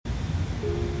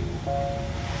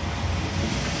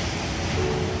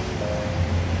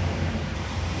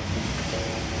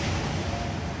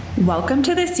Welcome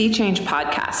to the Sea Change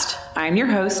podcast. I'm your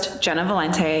host, Jenna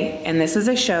Valente, and this is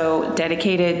a show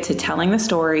dedicated to telling the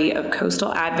story of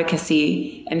coastal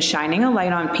advocacy and shining a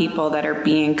light on people that are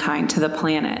being kind to the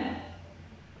planet.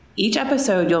 Each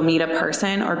episode, you'll meet a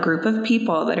person or group of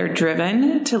people that are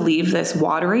driven to leave this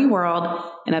watery world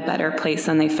in a better place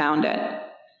than they found it.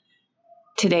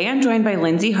 Today, I'm joined by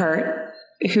Lindsay Hurt,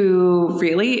 who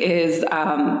really is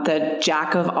the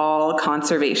jack of all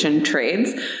conservation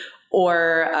trades.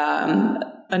 Or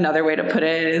another way to put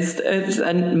it is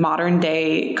a modern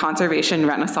day conservation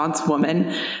renaissance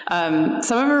woman.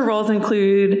 Some of her roles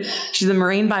include, she's a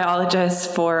marine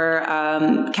biologist for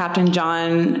Captain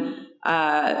John,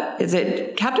 is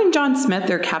it Captain John Smith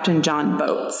or Captain John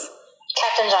Boats?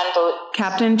 Captain John Boat.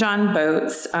 Captain John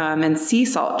Boats and Sea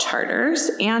Salt Charters.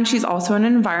 And she's also an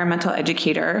environmental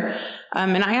educator.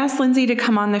 And I asked Lindsay to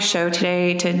come on the show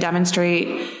today to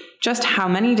demonstrate just how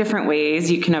many different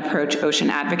ways you can approach ocean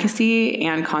advocacy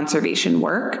and conservation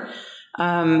work.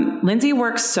 Lindsay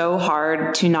works so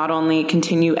hard to not only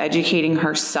continue educating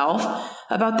herself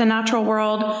about the natural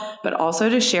world, but also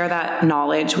to share that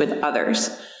knowledge with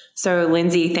others. So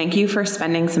Lindsay, thank you for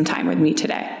spending some time with me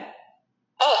today.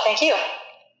 Oh, thank you.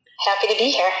 Happy to be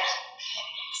here.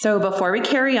 So before we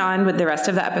carry on with the rest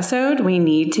of the episode, we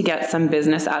need to get some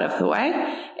business out of the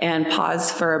way and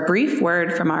pause for a brief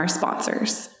word from our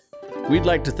sponsors. We'd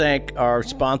like to thank our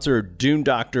sponsor, Dune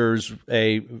Doctors,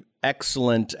 a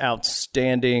excellent,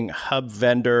 outstanding hub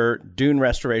vendor, dune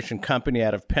restoration company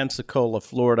out of Pensacola,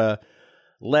 Florida,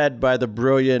 led by the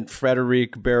brilliant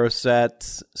Frederic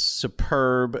Barosset's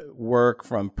superb work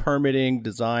from permitting,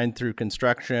 design through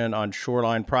construction on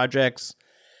shoreline projects.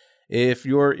 If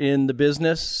you're in the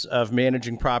business of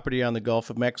managing property on the Gulf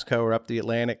of Mexico or up the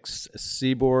Atlantic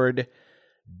seaboard,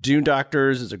 Dune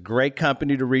Doctors is a great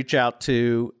company to reach out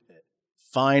to.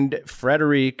 Find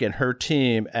Frederic and her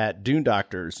team at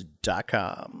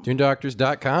dunedoctors.com.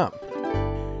 Dunedoctors.com.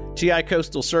 TI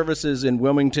Coastal Services in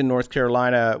Wilmington, North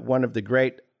Carolina, one of the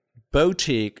great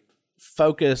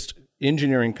boutique-focused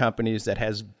engineering companies that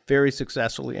has very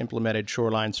successfully implemented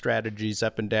shoreline strategies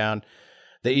up and down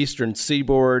the eastern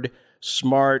seaboard.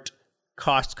 Smart,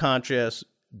 cost-conscious,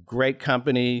 great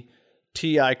company.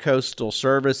 TI Coastal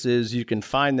Services. You can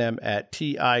find them at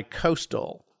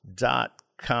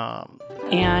ticoastal.com.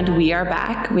 And we are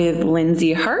back with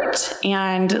Lindsay Hurt,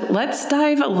 and let's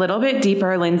dive a little bit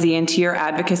deeper, Lindsay, into your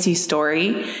advocacy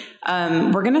story.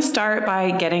 We're going to start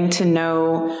by getting to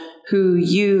know who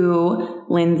you,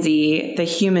 Lindsay, the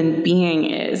human being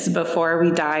is before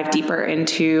we dive deeper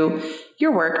into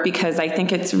your work, because I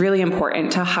think it's really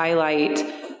important to highlight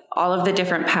all of the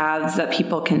different paths that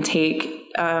people can take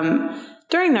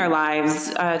during their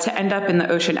lives to end up in the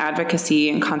ocean advocacy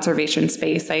and conservation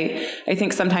space. I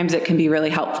think sometimes it can be really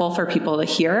helpful for people to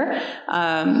hear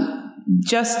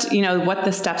just, what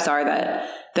the steps are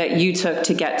that you took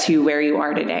to get to where you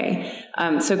are today.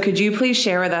 So could you please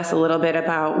share with us a little bit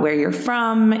about where you're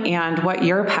from and what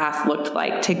your path looked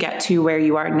like to get to where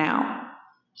you are now?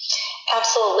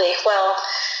 Absolutely. Well,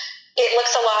 it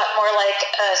looks a lot more like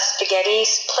a spaghetti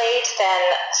plate than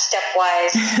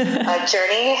stepwise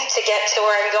journey to get to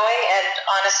where I'm going. And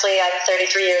honestly, I'm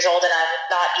 33 years old and I'm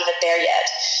not even there yet.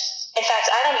 In fact,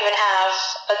 I don't even have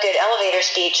a good elevator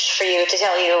speech for you to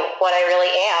tell you what I really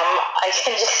am. I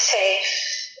can just say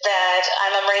that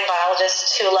I'm a marine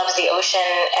biologist who loves the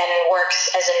ocean and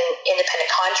works as an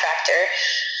independent contractor.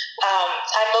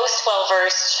 I'm most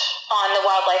well-versed on the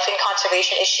wildlife and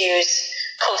conservation issues,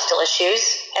 coastal issues,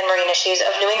 and marine issues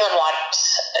of New England waters,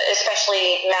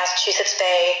 especially Massachusetts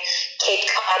Bay, Cape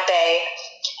Cod Bay,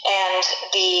 and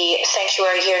the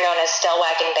sanctuary here known as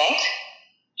Stellwagen Bank.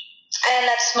 And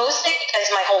that's mostly because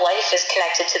my whole life is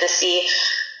connected to the sea.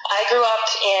 I grew up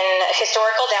in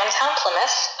historical downtown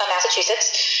Plymouth, Massachusetts.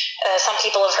 Some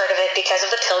people have heard of it because of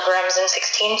the Pilgrims in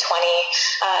 1620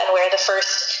 and where the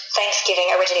first Thanksgiving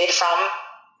originated from.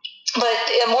 But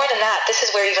more than that, this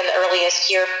is where even the earliest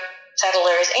European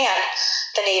settlers and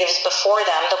the natives before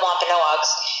them, the Wampanoags,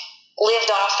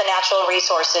 lived off the natural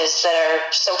resources that are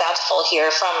so bountiful here,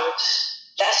 from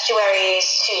the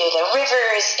estuaries to the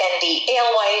rivers and the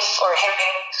alewife or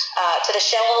herring to the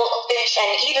shellfish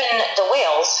and even the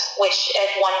whales, which at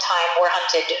one time were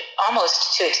hunted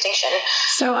almost to extinction.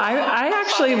 So I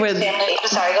actually would... I'm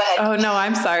sorry, go ahead. Oh, no,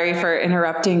 I'm sorry for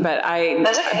interrupting, but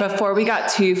before we got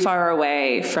too far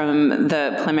away from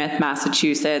the Plymouth,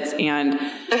 Massachusetts and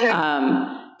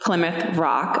Plymouth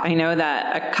Rock, I know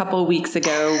that a couple weeks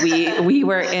ago we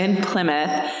were in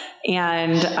Plymouth,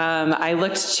 and I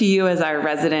looked to you as our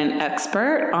resident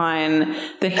expert on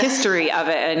the history of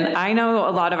it. And I know a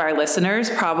lot of our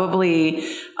listeners probably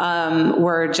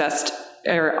were just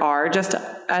are just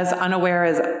as unaware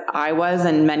as I was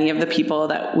and many of the people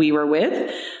that we were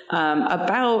with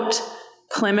about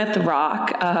Plymouth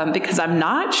Rock, because I'm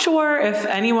not sure if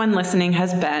anyone listening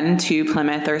has been to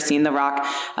Plymouth or seen the Rock,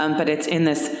 but it's in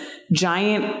this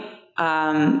giant,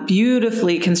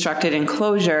 beautifully constructed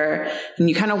enclosure, and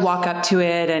you kind of walk up to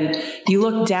it and you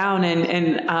look down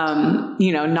and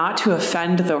not to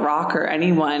offend the Rock or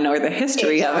anyone or the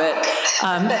history of it.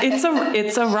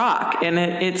 It's a rock, and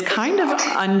it's kind of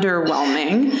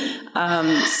underwhelming.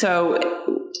 So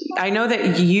I know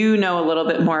that you know a little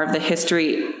bit more of the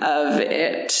history of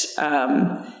it.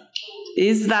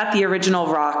 Is that the original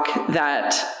rock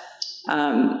that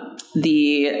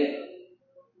the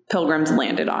Pilgrims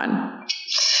landed on?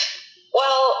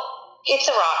 Well, it's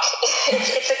a rock.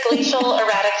 It's a glacial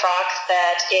erratic rock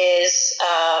that is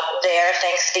there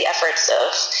thanks to the efforts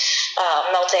of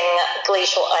melting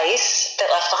glacial ice that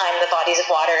left behind the bodies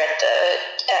of water in the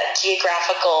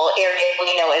geographical area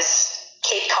we know as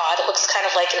Cape Cod. It looks kind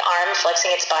of like an arm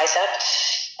flexing its bicep.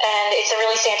 And it's a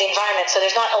really sandy environment, so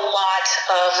there's not a lot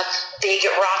of big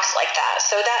rocks like that.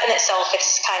 So that in itself,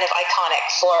 it's kind of iconic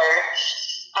for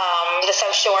the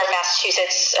South Shore of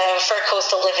Massachusetts, for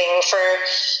coastal living, for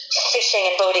fishing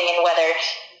and boating and weather.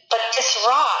 But this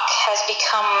rock has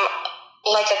become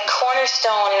like a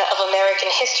cornerstone of American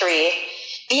history,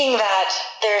 being that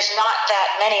there's not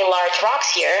that many large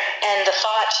rocks here, and the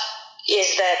thought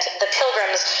is that the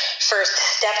Pilgrims first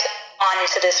stepped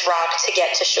onto this rock to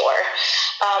get to shore.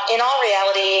 In all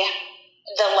reality,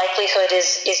 the likelihood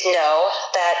is no,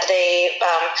 that they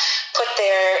put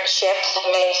their ship, the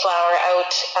Mayflower,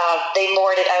 out. They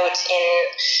moored it out in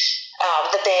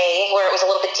the bay where it was a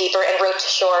little bit deeper and rowed to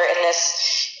shore in this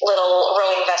little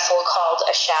rowing vessel called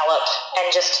a shallop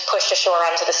and just pushed ashore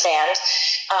onto the sand.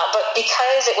 But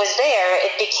because it was there,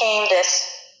 it became this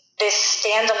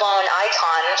standalone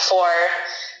icon for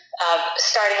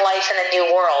starting life in a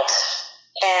new world.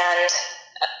 And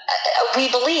we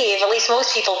believe, at least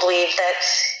most people believe, that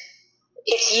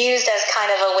it's used as kind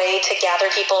of a way to gather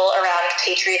people around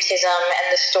patriotism and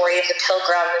the story of the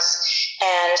Pilgrims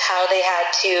and how they had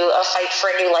to fight for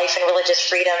a new life and religious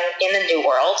freedom in the New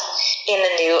World, in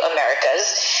the new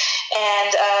Americas.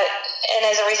 And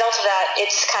as a result of that,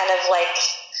 it's kind of like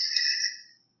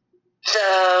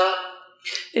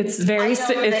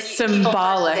it's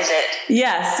symbolic.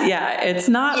 Yes, yeah. It's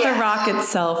not the rock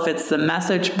itself, it's the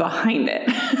message behind it.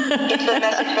 It's the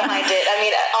message behind it. I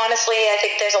mean, honestly, I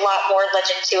think there's a lot more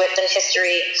legend to it than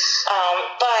history.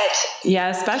 But yeah,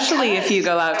 especially if you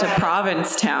go out to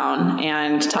Provincetown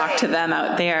and talk to them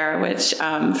out there, which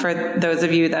for those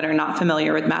of you that are not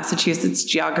familiar with Massachusetts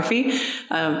geography,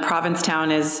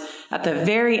 Provincetown is at the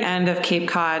very end of Cape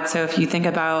Cod. So if you think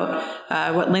about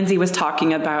what Lindsay was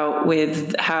talking about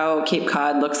with how Cape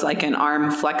Cod looks like an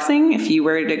arm flexing, if you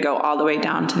were to go all the way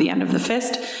down to the end of the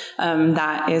fist,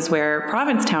 that is where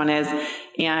Provincetown is.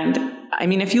 And I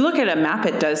mean, if you look at a map,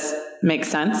 it does make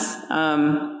sense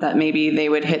that maybe they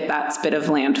would hit that spit of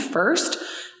land first.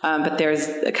 But there's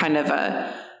a kind of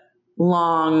a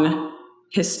long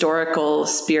historical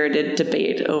spirited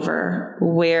debate over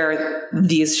where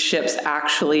these ships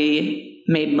actually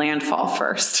made landfall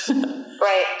first.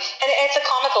 Right. And it's a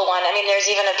comical one. I mean, there's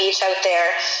even a beach out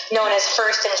there known as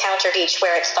First Encounter Beach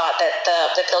where it's thought that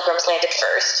the Pilgrims landed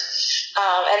first.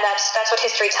 And that's what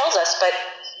history tells us. But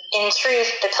in truth,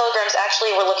 the Pilgrims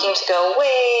actually were looking to go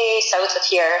way south of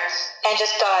here and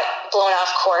just got blown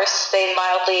off course. They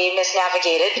mildly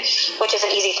misnavigated, which is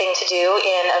an easy thing to do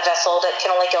in a vessel that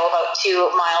can only go about 2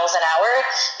 miles an hour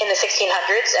in the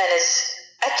 1600s and is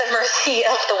at the mercy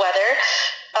of the weather.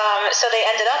 So they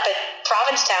ended up at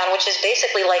Provincetown, which is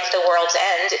basically like the world's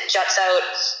end. It juts out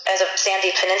as a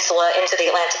sandy peninsula into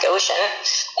the Atlantic Ocean,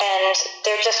 and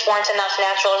there just weren't enough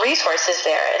natural resources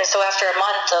there. And so after a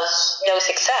month of no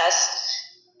success,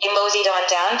 they moseyed on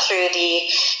down through the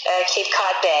Cape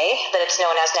Cod Bay, that it's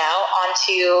known as now,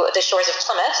 onto the shores of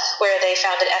Plymouth, where they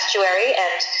found an estuary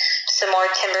and some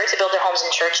more timber to build their homes and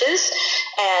churches,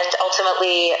 and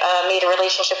ultimately made a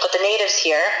relationship with the natives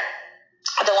here,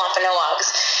 the Wampanoags.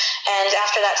 And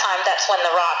after that time, that's when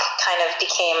the rock kind of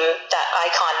became that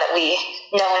icon that we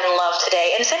know and love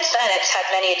today. And since then, it's had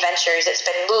many adventures. It's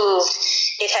been moved.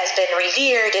 It has been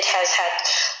revered. It has had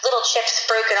little chips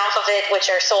broken off of it, which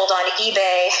are sold on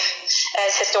eBay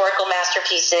as historical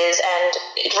masterpieces. And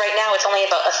right now, it's only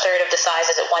about a third of the size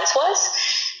as it once was.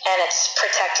 And it's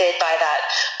protected by that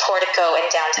portico in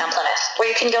downtown Plymouth, where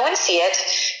you can go and see it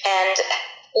and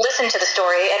listen to the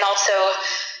story and also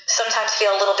sometimes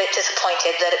feel a little bit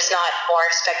disappointed that it's not more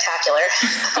spectacular,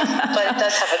 but it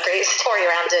does have a great story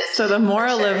around it. So the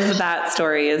moral of that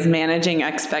story is managing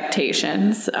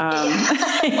expectations. A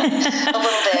little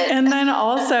bit. And then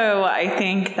also, I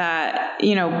think that,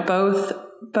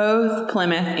 both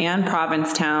Plymouth and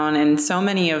Provincetown and so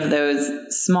many of those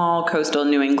small coastal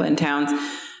New England towns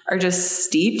are just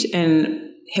steeped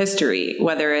in history,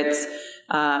 whether it's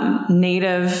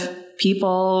native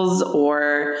peoples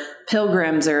or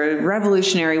pilgrims or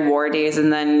Revolutionary War days.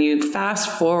 And then you fast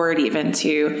forward even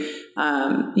to,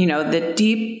 the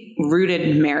deep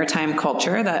rooted maritime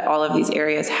culture that all of these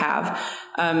areas have.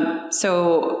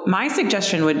 So my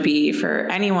suggestion would be for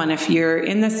anyone, if you're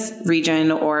in this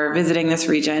region or visiting this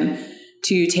region,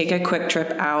 to take a quick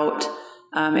trip out.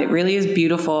 It really is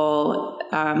beautiful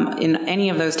in any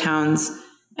of those towns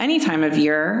any time of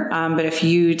year. But if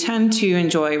you tend to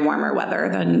enjoy warmer weather,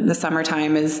 then the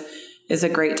summertime is a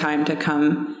great time to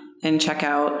come and check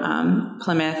out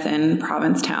Plymouth and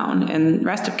Provincetown and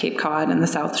rest of Cape Cod and the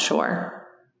South Shore.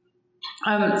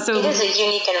 So it is a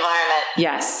unique environment.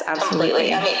 Yes,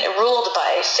 absolutely. Completely. I mean, ruled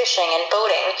by fishing and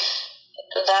boating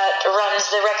that runs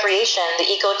the recreation, the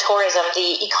ecotourism,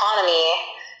 the economy,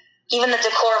 even the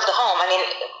decor of the home. I mean,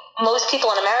 most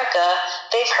people in America,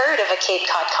 they've heard of a Cape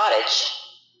Cod cottage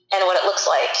and what it looks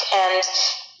like. And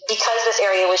because this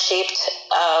area was shaped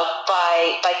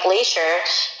by glacier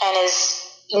and is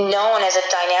known as a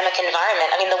dynamic environment.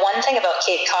 I mean, the one thing about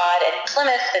Cape Cod and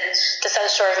Plymouth and the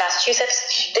South Shore of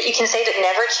Massachusetts that you can say that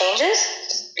never changes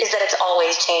is that it's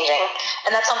always changing.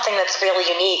 And that's something that's really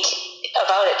unique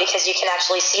about it, because you can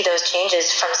actually see those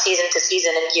changes from season to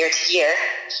season and year to year.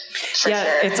 Yeah,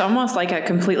 sure. It's almost like a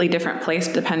completely different place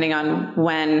depending on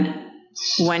when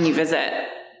you visit.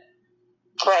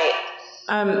 Right.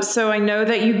 So I know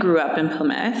that you grew up in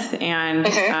Plymouth,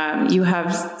 and you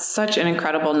have such an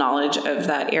incredible knowledge of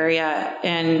that area.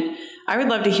 And I would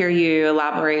love to hear you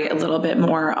elaborate a little bit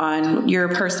more on your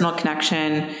personal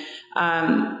connection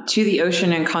to the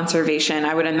ocean and conservation.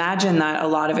 I would imagine that a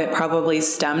lot of it probably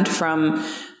stemmed from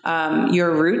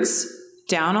your roots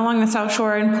down along the South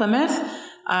Shore in Plymouth,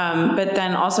 but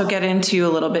then also get into a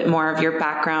little bit more of your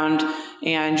background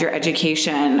and your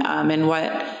education and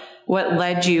what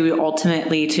led you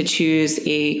ultimately to choose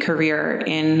a career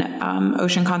in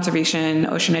ocean conservation,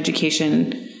 ocean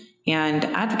education, and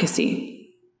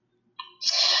advocacy?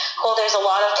 Well, there's a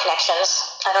lot of connections.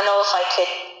 I don't know if I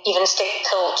could even stick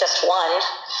to just one,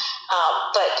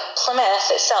 but Plymouth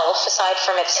itself, aside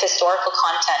from its historical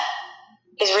content,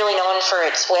 is really known for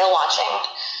its whale watching.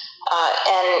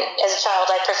 And as a child,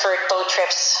 I preferred boat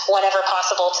trips whenever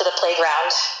possible to the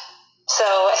playground. So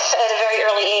at a very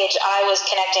early age, I was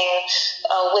connecting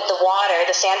with the water,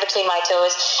 the sand between my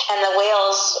toes, and the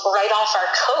whales right off our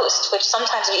coast, which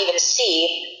sometimes we even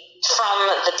see from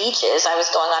the beaches. I was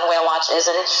going on whale watches,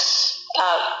 and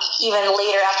even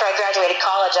later, after I graduated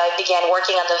college, I began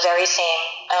working on the very same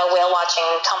whale watching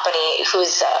company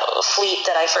whose fleet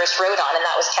that I first rode on, and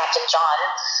that was Captain John.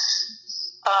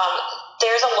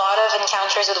 There's a lot of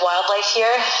encounters with wildlife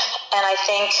here, and I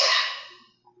think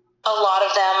a lot of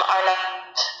them are not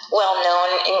well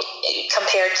known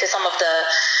compared to some of the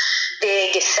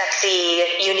big, sexy,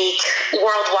 unique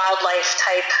world wildlife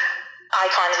type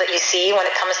icons that you see when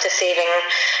it comes to saving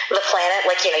the planet.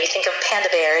 Like, you think of panda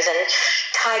bears and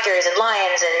tigers and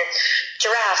lions and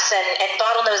giraffes and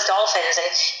bottlenose dolphins.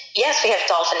 And yes, we have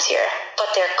dolphins here,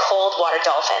 but they're cold water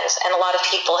dolphins. And a lot of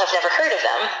people have never heard of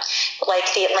them, like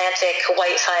the Atlantic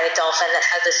white-sided dolphin that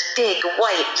has this big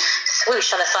white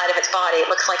swoosh on the side of its body. It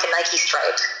looks like a Nike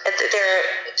stripe. They're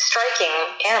striking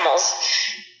animals.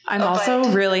 I'm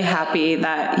also really happy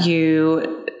that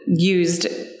you used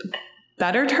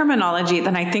better terminology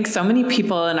than I think so many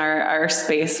people in our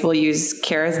space will use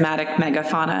charismatic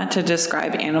megafauna to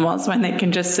describe animals, when they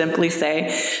can just simply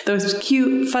say those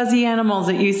cute fuzzy animals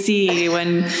that you see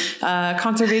when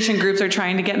conservation groups are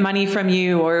trying to get money from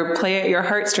you or play at your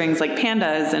heartstrings, like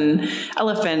pandas and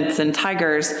elephants and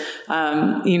tigers.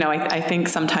 I think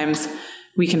sometimes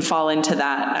we can fall into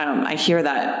that. I hear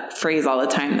that phrase all the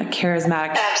time, the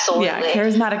charismatic,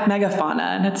 charismatic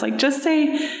megafauna. And it's like, just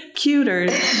say cute, or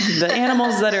the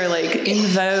animals that are like in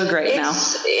vogue now.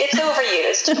 It's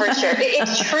overused for sure.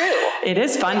 It's true. It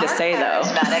is fun to say though.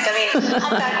 Charismatic. I mean,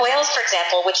 humpback whales, for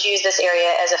example, which use this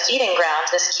area as a feeding ground,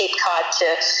 this Cape Cod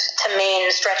to Maine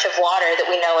stretch of water that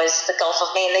we know as the Gulf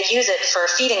of Maine, they use it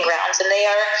for feeding grounds, and they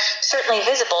are certainly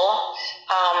visible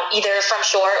either from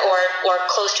shore or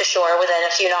close to shore within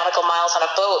a few nautical miles on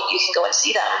a boat. You can go and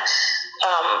see them.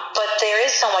 But there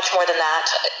is so much more than that.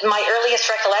 My earliest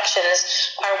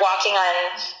recollections are walking on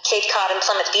Cape Cod and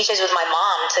Plymouth beaches with my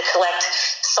mom to collect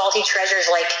salty treasures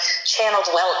like channeled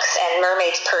whelks and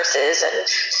mermaids' purses and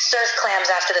surf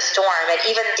clams after the storm, and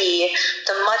even the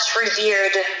much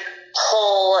revered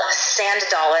whole sand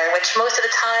dollar, which most of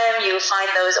the time you find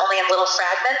those only in little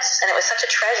fragments, and it was such a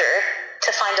treasure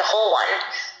to find a whole one.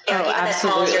 Even absolutely. As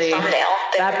small as your thumbnail.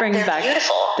 That brings back.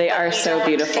 Beautiful. They are so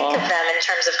beautiful. Think of them in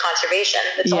terms of conservation.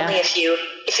 It's only if you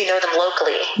know them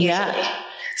locally. Usually. Yeah.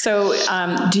 So,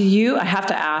 I have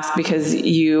to ask, because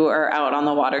you are out on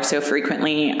the water so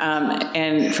frequently,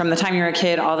 and from the time you were a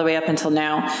kid all the way up until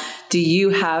now, do you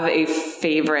have a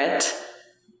favorite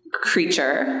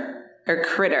creature or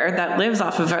critter that lives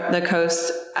off of the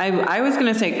coast? I was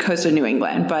going to say coast of New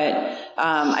England, but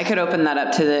I could open that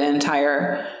up to the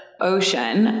entire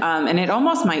ocean. And it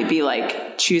almost might be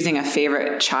like choosing a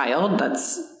favorite child.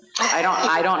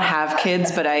 I don't have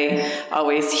kids, but I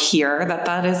always hear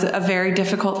that is a very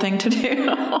difficult thing to do.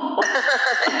 Yeah.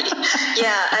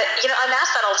 I'm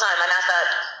asked that all the time. I'm asked that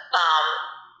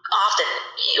often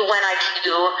when I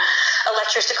do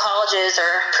lectures to colleges or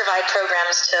provide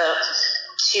programs to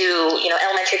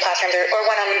elementary classrooms, or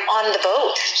when I'm on the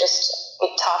boat just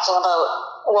talking about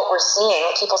what we're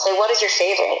seeing. People say, what is your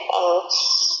favorite? And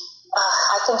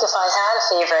I think if I had a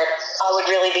favorite, I would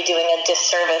really be doing a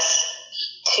disservice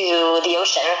to the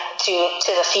ocean,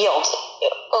 to the field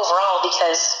overall,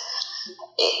 because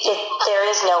there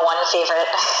is no one favorite.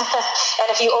 And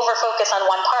if you over-focus on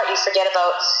one part, you forget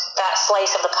about that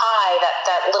slice of the pie,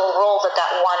 that little role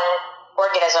that one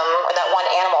organism or that one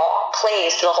animal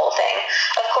plays to the whole thing.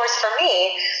 Of course, for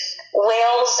me,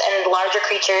 whales and larger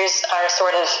creatures are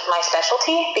sort of my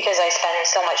specialty because I spend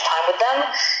so much time with them.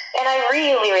 And I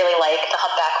really, really like the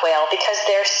humpback whale because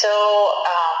they're so...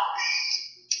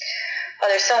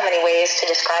 there's so many ways to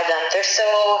describe them. They're so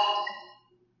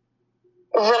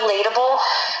relatable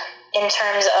in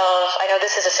terms of, I know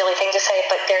this is a silly thing to say,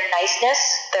 but their niceness,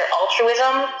 their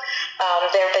altruism.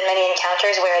 There have been many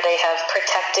encounters where they have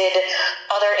protected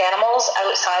other animals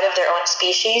outside of their own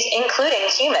species, including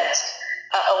humans,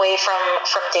 away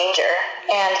from danger.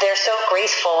 And they're so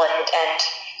graceful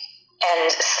and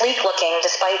sleek looking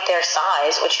despite their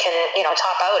size, which can,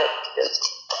 top out at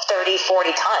 30,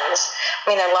 40 tons.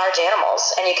 I mean, they're large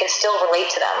animals, and you can still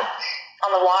relate to them.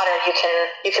 On the water, you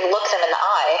can look them in the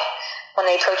eye when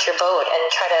they approach your boat and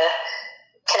try to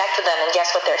connect with them and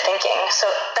guess what they're thinking. So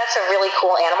that's a really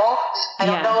cool animal. I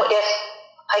don't know if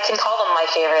I can call them my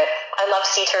favorite. I love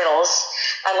sea turtles.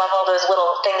 I love all those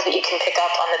little things that you can pick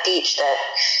up on the beach that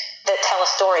tell a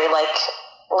story, like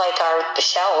our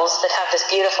shells that have this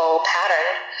beautiful pattern.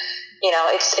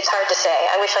 It's hard to say.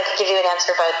 I wish I could give you an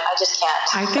answer, but I just can't.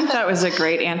 I think that was a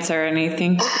great answer. And I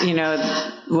think,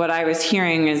 what I was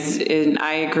hearing and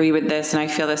I agree with this, and I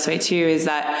feel this way too, is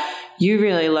that you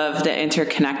really love the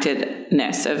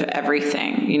interconnectedness of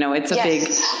everything. It's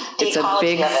a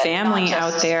big family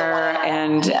out there,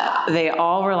 and they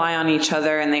all rely on each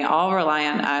other, and they all rely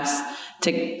on us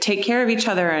to take care of each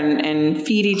other and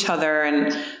feed each other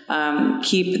and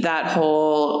keep that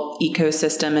whole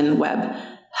ecosystem and web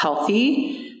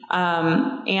healthy.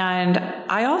 And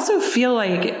I also feel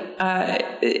like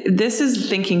this is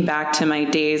thinking back to my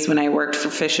days when I worked for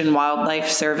Fish and Wildlife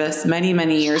Service many,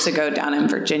 many years ago down in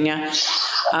Virginia.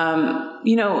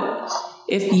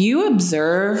 If you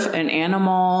observe an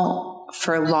animal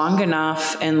for long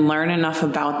enough and learn enough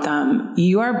about them,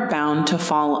 you are bound to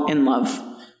fall in love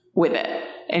with it.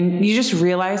 And you just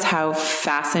realize how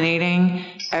fascinating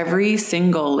every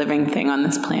single living thing on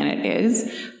this planet is.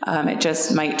 It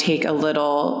just might take a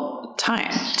little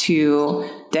time to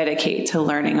dedicate to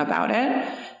learning about it.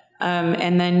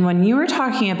 And then when you were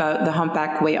talking about the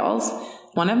humpback whales,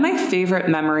 one of my favorite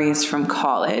memories from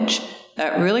college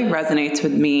that really resonates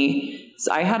with me is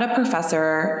I had a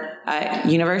professor at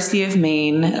University of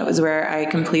Maine, that was where I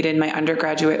completed my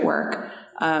undergraduate work,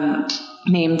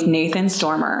 named Nathan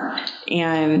Stormer,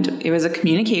 and it was a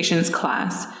communications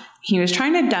class. He was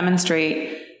trying to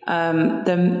demonstrate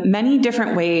the many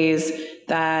different ways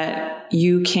that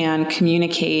you can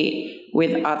communicate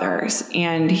with others.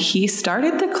 And he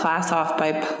started the class off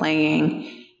by playing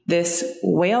this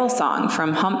whale song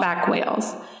from humpback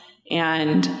whales.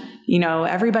 And,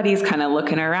 everybody's kind of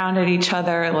looking around at each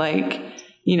other like,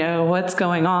 what's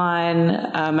going on?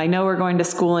 I know we're going to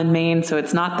school in Maine, so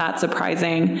it's not that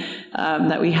surprising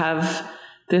that we have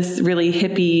this really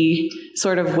hippie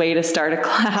sort of way to start a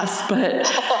class. But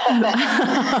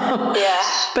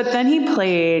but then he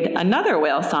played another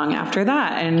whale song after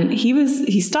that, and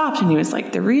he stopped and he was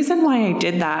like, the reason why I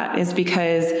did that is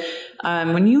because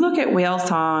when you look at whale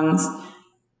songs,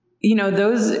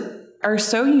 those are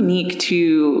so unique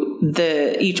to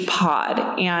each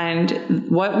pod. And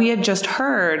what we had just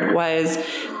heard was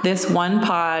this one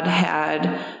pod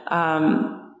had,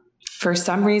 for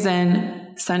some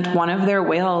reason, sent one of their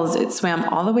whales. It swam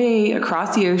all the way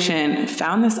across the ocean,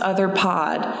 found this other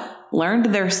pod, learned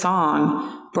their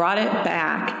song, brought it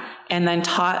back, and then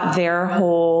taught their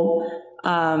whole,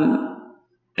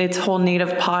 its whole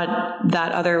native pod,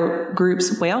 that other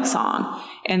group's whale song.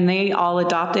 And they all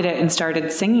adopted it and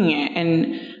started singing it.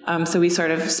 And so we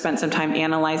sort of spent some time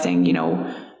analyzing,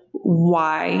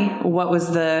 what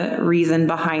was the reason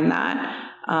behind that.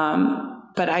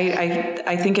 But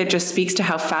I think it just speaks to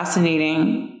how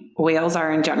fascinating whales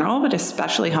are in general, but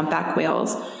especially humpback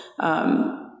whales,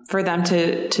 for them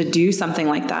to do something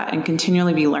like that and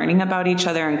continually be learning about each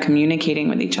other and communicating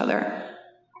with each other.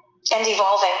 And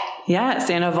evolving. Yes,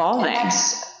 and evolving. And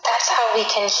that's how we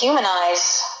can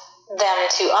humanize them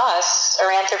to us, or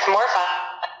anthropomorphize.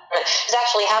 It's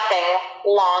actually happening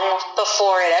long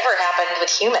before it ever happened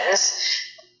with humans.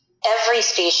 Every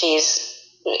species,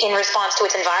 in response to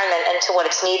its environment and to what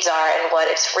its needs are and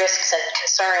what its risks and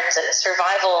concerns and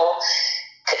survival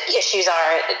issues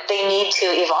are, they need to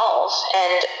evolve.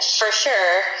 And for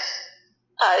sure,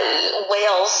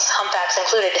 whales, humpbacks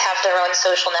included, have their own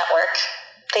social network.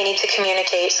 They need to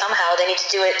communicate somehow. They need to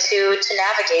do it to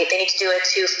navigate. They need to do it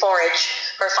to forage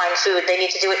or find food. They need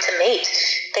to do it to mate.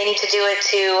 They need to do it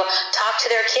to talk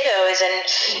to their kiddos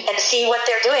and see what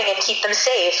they're doing and keep them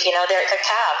safe, their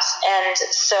calves. And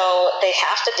so they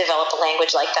have to develop a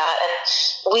language like that.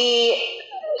 And we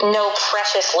know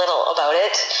precious little about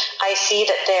it. I see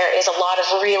that there is a lot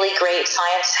of really great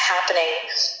science happening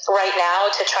right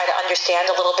now to try to understand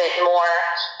a little bit more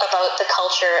about the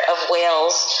culture of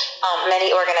whales.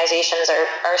 Many organizations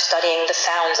are studying the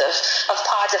sounds of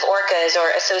pods of orcas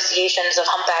or associations of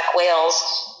humpback whales.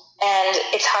 And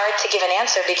it's hard to give an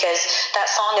answer because that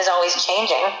song is always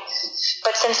changing.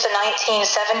 But since the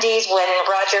 1970s, when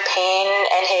Roger Payne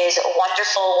and his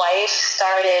wonderful wife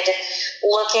started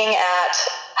looking at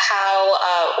how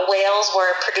whales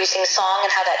were producing song and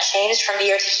how that changed from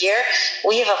year to year,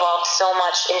 we've evolved so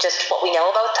much in just what we know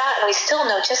about that. And we still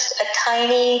know just a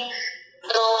tiny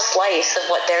little slice of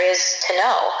what there is to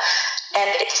know. And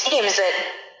it seems that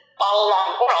all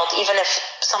along the world, even if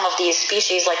some of these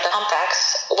species like the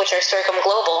humpbacks, which are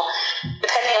circumglobal,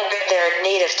 depending on where they're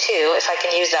native to, if I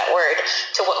can use that word,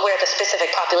 to where the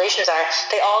specific populations are,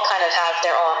 they all kind of have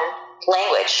their own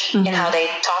language in how they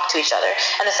talk to each other.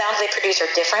 And the sounds they produce are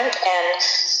different. And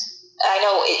I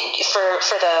know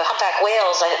for the humpback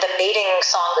whales, the mating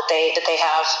song that they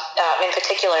have in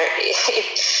particular,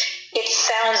 it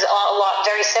sounds a lot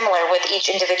very similar with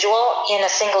each individual in a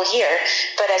single year.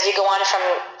 But as you go on from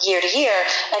year to year,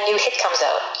 a new hit comes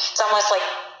out. It's almost like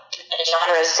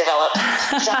genres develop.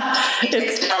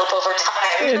 It's develop over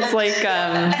time. It's like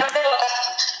I don't know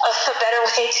a better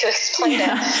way to explain it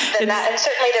than that. And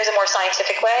certainly there's a more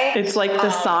scientific way. It's like the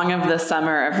song of the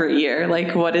summer every year.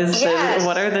 Like what are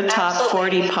the top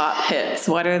 40 pop hits?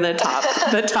 What are the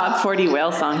top 40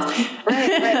 whale songs? Right.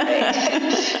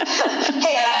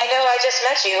 Hey, I know I just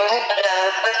met you,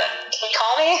 but can you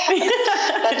call me?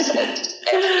 That's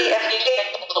every day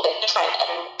a little bit different,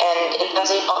 and it does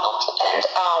evolve.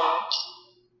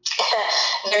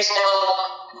 And there's no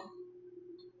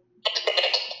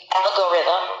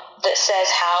algorithm that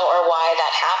says how or why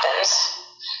that happens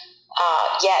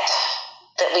yet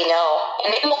that we know.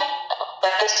 And maybe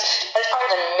that's part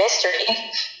of the mystery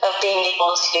of being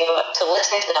able to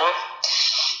listen to them.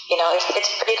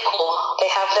 It's pretty cool. They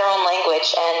have their own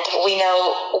language, and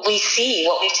we see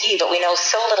what we see, but we know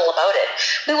so little about it.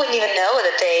 We wouldn't even know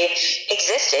that they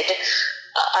existed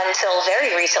until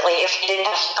very recently if we didn't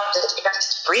have to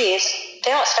breathe.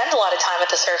 They don't spend a lot of time at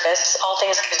the surface, all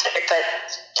things considered, but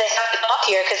they have to come up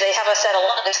here because they have a set of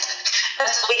lungs.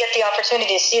 So we get the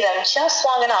opportunity to see them just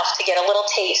long enough to get a little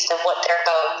taste of what they're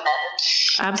about.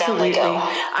 Absolutely.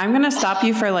 I'm going to stop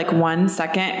you for like 1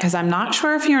 second because I'm not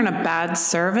sure if you're in a bad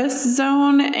service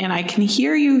zone, and I can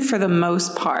hear you for the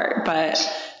most part, but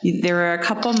there were a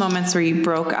couple moments where you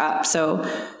broke up. So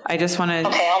I just want to...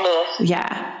 Okay, I'll move.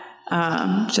 Yeah.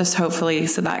 Just hopefully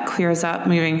so that clears up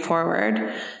moving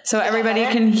forward. So everybody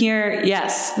can hear.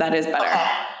 Yes, that is better. Okay.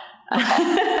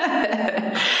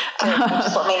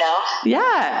 Just let me know.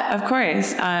 Yeah, of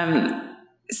course.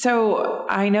 So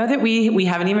I know that we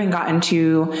haven't even gotten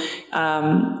to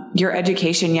your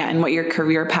education yet and what your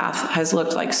career path has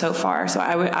looked like so far. So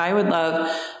I would love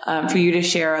for you to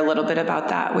share a little bit about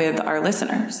that with our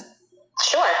listeners.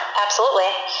 Sure,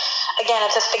 absolutely. Again,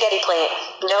 it's a spaghetti plate.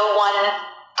 No one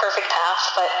perfect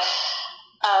path, but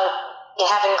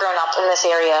having grown up in this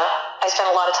area I spent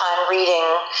a lot of time reading,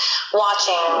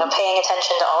 watching, paying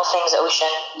attention to all things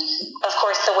ocean. Of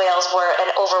course, the whales were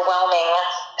an overwhelming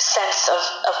sense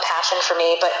of passion for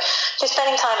me, but just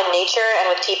spending time in nature and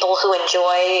with people who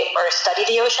enjoy or study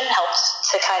the ocean helped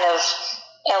to kind of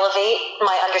elevate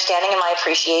my understanding and my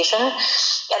appreciation,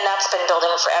 and that's been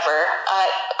building forever.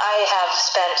 I have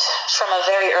spent, from a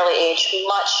very early age,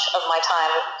 much of my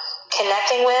time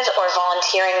connecting with or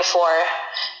volunteering for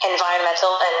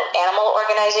environmental and animal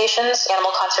organizations, animal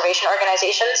conservation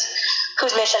organizations,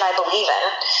 whose mission I believe in.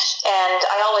 And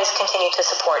I always continue to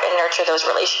support and nurture those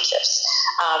relationships,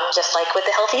 just like with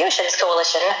the Healthy Oceans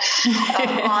Coalition.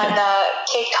 On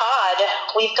Cape Cod,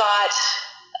 we've got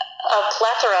a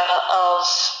plethora of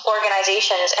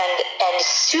organizations and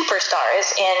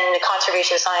superstars in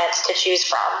conservation science to choose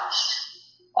from.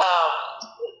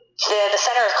 The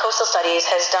Center of Coastal Studies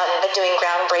has been doing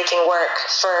groundbreaking work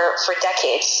for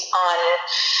decades on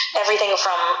everything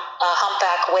from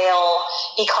humpback whale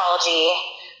ecology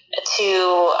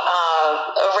to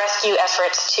rescue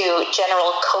efforts to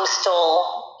general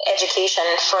coastal education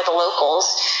for the locals,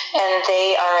 and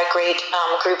they are a great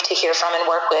group to hear from and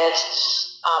work with.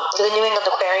 The New England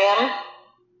Aquarium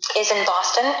is in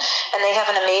Boston, and they have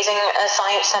an amazing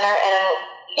science center and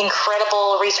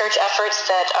incredible research efforts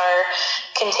that are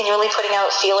continually putting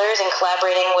out feelers and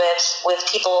collaborating with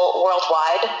people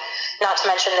worldwide, not to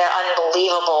mention their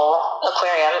unbelievable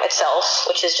aquarium itself,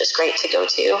 which is just great to go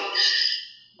to.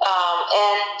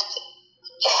 And,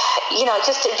 you know,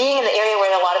 just being in the area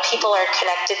where a lot of people are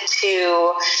connected to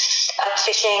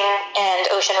fishing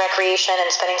and ocean recreation and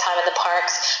spending time in the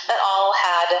parks, that all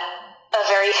had a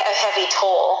very heavy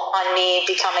toll on me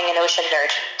becoming an ocean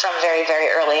nerd from very, very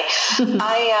early.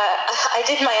 I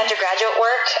did my undergraduate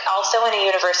work also in a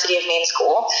University of Maine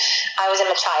school. I was in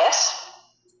Machias,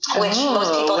 which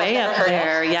most people have never heard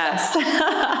there, of. Yes.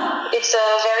 It's a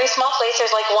very small place.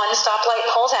 There's like one stoplight in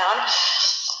the whole town.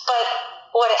 But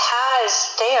what it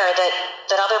has there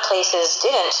that other places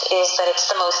didn't is that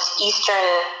it's the most eastern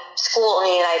school in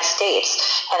the United States,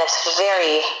 and it's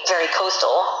very, very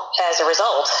coastal as a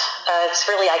result. It's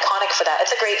really iconic for that.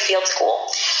 It's a great field school.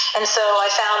 And so I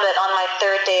found that on my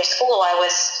third day of school, I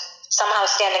was somehow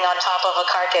standing on top of a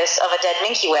carcass of a dead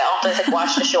minke whale that had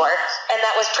washed ashore, and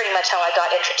that was pretty much how I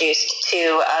got introduced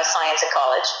to science in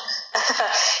college.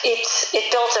 It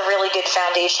built a really good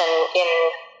foundation in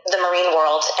the marine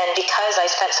world, and because I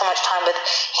spent so much time with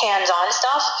hands-on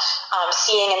stuff,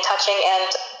 seeing and touching, and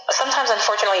sometimes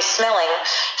unfortunately smelling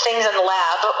things in the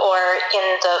lab or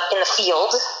in the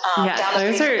field.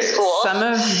 Those are some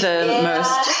of the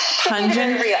most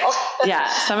pungent.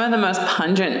 Some of the most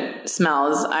pungent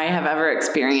smells I have ever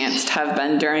experienced have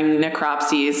been during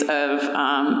necropsies of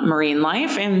marine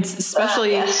life, and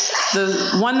especially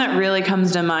the one that really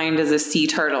comes to mind is a sea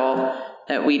turtle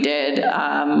that we did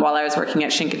while I was working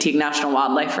at Chincoteague National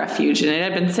Wildlife Refuge, and it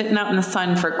had been sitting out in the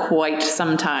sun for quite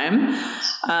some time.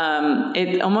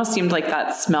 It almost seemed like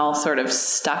that smell sort of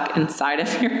stuck inside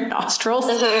of your nostrils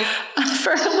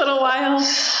for a little while.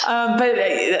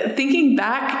 But thinking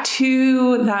back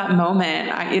to that moment,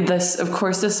 of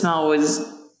course, the smell was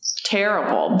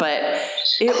terrible, but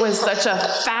it was such a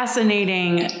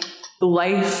fascinating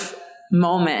life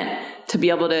moment to be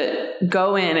able to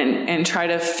go in and try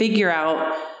to figure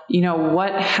out,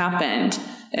 what happened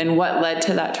and what led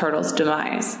to that turtle's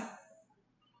demise.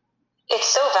 It's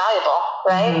so valuable,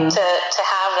 right? Mm-hmm. To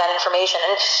have that information.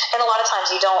 And a lot of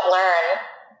times you don't learn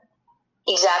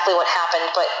exactly what happened,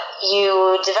 but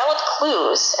you develop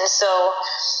clues. And so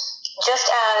just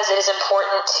as it is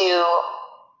important to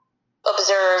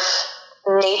observe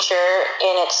nature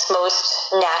in its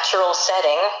most natural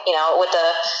setting,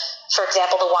 for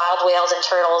example, the wild whales and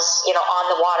turtles, on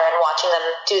the water and watching them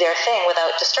do their thing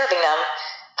without disturbing them,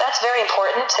 that's very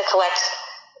important to collect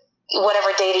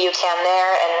whatever data you can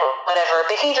there and whatever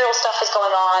behavioral stuff is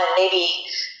going on and maybe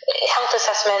health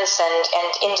assessments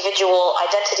and individual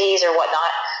identities or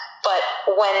whatnot. But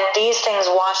when these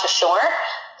things wash ashore,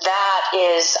 that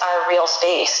is our real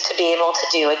space to be able to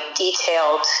do a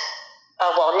detailed,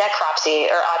 necropsy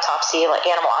or autopsy, like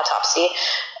animal autopsy,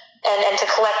 and to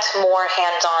collect more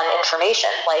hands-on information,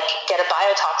 like get a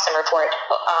biotoxin report,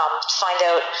 find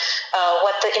out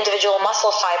what the individual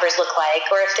muscle fibers look like,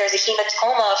 or if there's a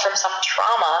hematoma from some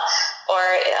trauma,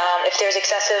 or if there's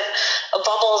excessive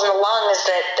bubbles in the lungs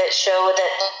that show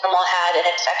that the animal had an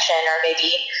infection or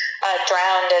maybe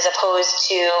drowned as opposed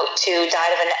to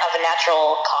died of a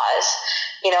natural cause.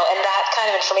 And that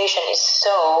kind of information is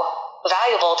so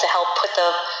valuable to help put the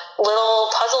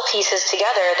little puzzle pieces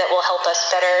together that will help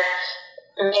us better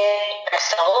manage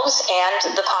ourselves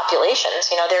and the populations.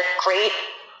 They're great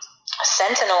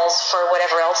sentinels for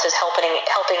whatever else is helping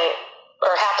or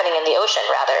happening in the ocean,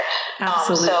 rather.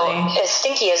 Absolutely. So as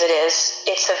stinky as it is,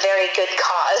 it's a very good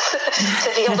cause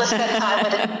to be able to spend time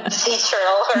with a sea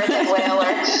turtle or a dead whale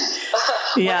or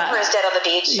whatever is dead on the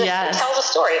beach. Yes. It tells a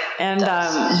story. And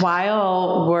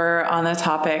while we're on the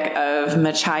topic of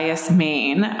Machias,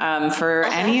 Maine, for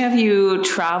any of you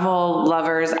travel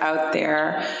lovers out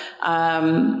there,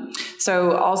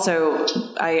 so also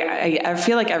I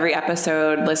feel like every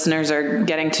episode listeners are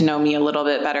getting to know me a little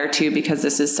bit better too, because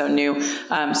this is so new.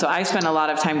 So I spent a lot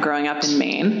of time growing up in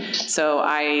Maine. So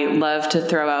I love to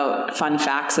throw out fun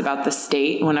facts about the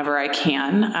state whenever I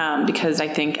can, because I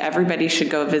think everybody should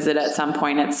go visit at some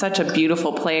point. It's such a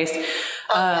beautiful place.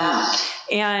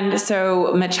 And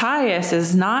so Machias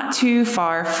is not too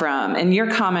far from, and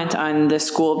your comment on the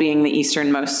school being the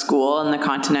easternmost school in the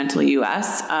continental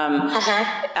U.S.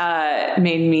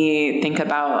 Made me think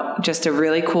about just a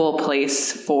really cool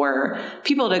place for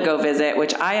people to go visit,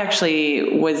 which I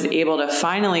actually was able to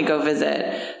finally go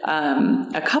visit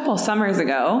a couple summers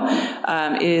ago,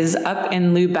 is up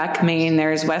in Lubec, Maine.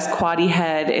 There's West Quoddy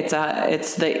Head.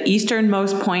 It's the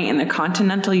easternmost point in the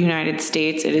continental United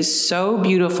States. It is so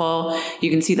beautiful. You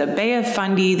can see the Bay of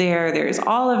Fundy there. There's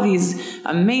all of these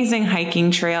amazing hiking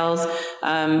trails.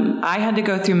 I had to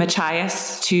go through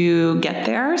Machias to get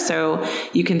there, so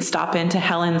you can stop into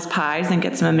Helen's Pies and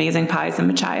get some amazing pies in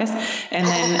Machias, and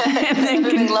then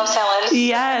everybody loves Helen's.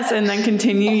 Yes, and then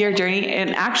continue your journey.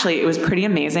 And actually, it was pretty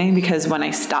amazing because when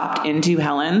I stopped into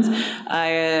Helen's,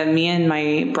 me and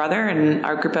my brother and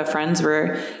our group of friends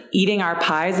were eating our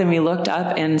pies, and we looked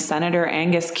up, and Senator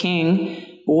Angus King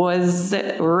was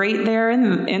right there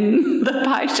in the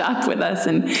pie shop with us.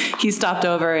 And he stopped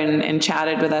over and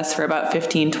chatted with us for about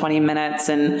 15, 20 minutes.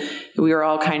 And we were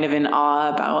all kind of in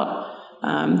awe about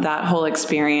that whole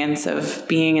experience of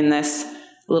being in this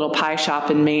little pie shop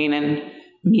in Maine and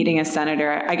meeting a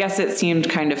senator. I guess it seemed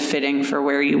kind of fitting for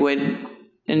where you would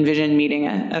envision meeting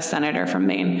a senator from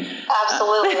Maine.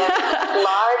 Absolutely.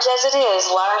 Large as it is,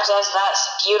 large as that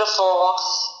beautiful,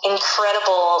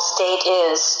 incredible state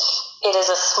is, it is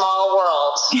a small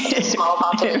world. It's a small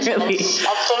population. Really. And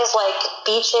things like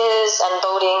beaches and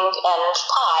boating and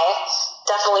pie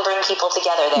definitely bring people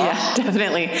together there. Yeah,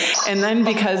 definitely. And then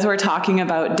because we're talking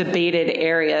about debated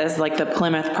areas like the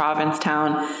Plymouth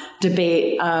Provincetown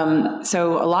debate,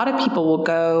 so a lot of people will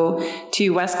go to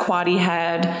West Quoddy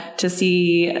Head to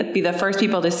be the first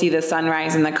people to see the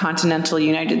sunrise in the continental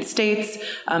United States.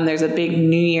 There's a big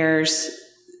New Year's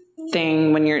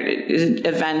thing when you're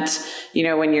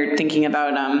when you're thinking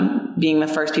about being the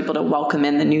first people to welcome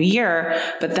in the new year,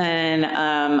 but then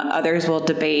others will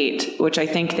debate, which I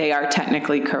think they are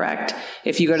technically correct.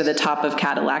 If you go to the top of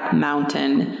Cadillac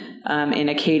Mountain in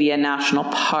Acadia National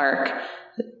Park,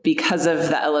 because of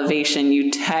the elevation,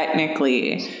 you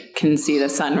technically can see the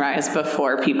sunrise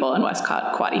before people in West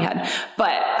Quoddy Head.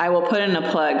 But I will put in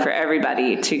a plug for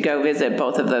everybody to go visit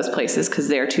both of those places, because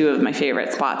they're two of my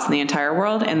favorite spots in the entire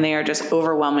world, and they are just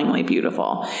overwhelmingly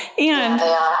beautiful. And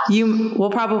you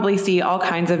will probably see all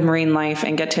kinds of marine life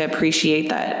and get to appreciate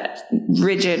that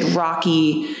rigid,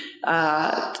 rocky,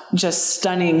 just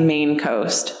stunning Maine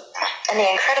coast. And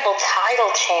the incredible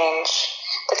tidal change.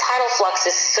 The tidal flux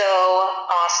is so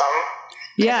awesome.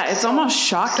 Yeah, it's almost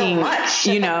shocking,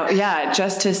 so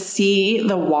just to see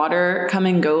the water come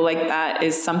and go like that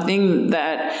is something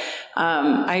that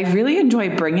I really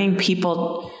enjoy bringing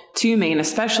people to Maine,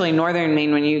 especially northern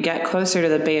Maine, when you get closer to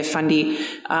the Bay of Fundy,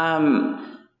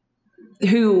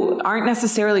 who aren't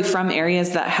necessarily from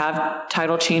areas that have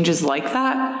tidal changes like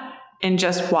that. And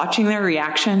just watching their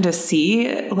reaction to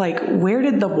see, like, where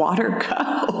did the water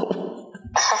go?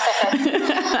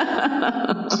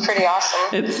 It's pretty awesome.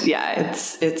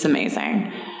 It's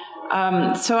amazing.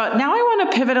 So now I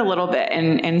want to pivot a little bit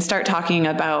and start talking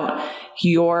about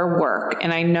your work.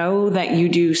 And I know that you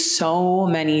do so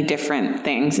many different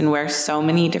things and wear so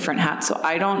many different hats. So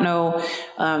I don't know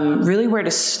really where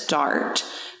to start,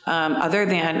 other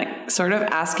than sort of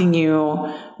asking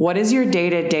you, what does your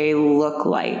day-to-day look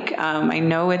like? I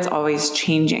know it's always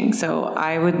changing. So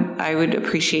I would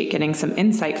appreciate getting some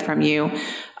insight from you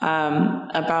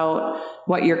about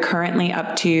what you're currently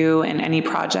up to and any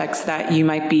projects that you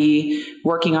might be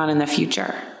working on in the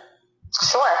future.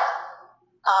 Sure.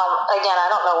 Again, I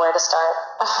don't know where to start.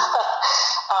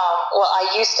 Well,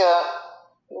 I used to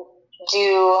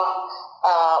do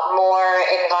more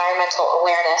environmental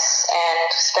awareness and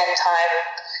spend time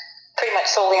pretty much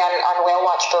solely on whale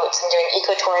watch boats and doing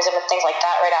ecotourism and things like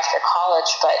that right after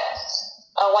college. But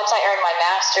once I earned my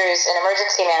master's in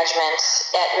emergency management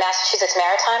at Massachusetts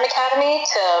Maritime Academy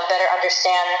to better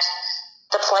understand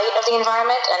the plight of the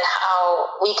environment and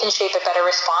how we can shape a better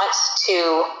response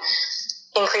to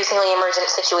increasingly emergent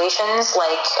situations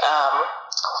like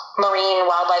marine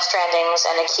wildlife strandings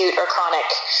and acute or chronic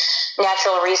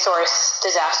natural resource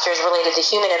disasters related to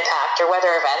human impact or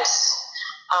weather events.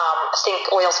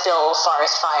 Think oil spill,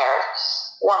 forest fire,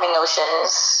 warming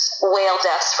oceans, whale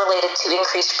deaths related to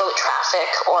increased boat traffic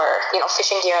or,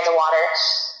 fishing gear in the water.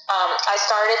 I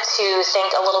started to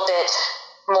think a little bit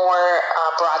more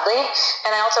broadly,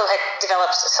 and I also had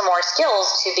developed some more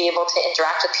skills to be able to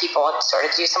interact with people and sort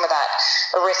of do some of that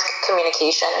risk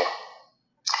communication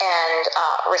and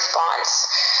response.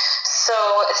 So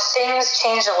things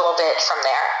changed a little bit from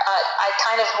there. I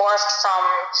kind of morphed from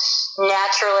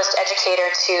naturalist educator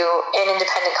to an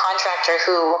independent contractor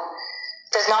who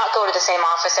does not go to the same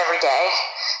office every day,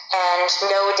 and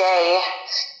no day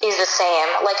is the same.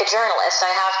 Like a journalist,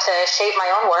 I have to shape my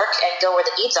own work and go where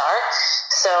the needs are.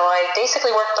 So I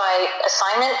basically work by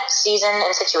assignment, season,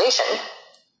 and situation.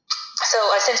 So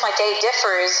since my day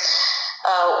differs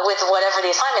with whatever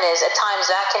the assignment is, at times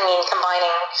that can mean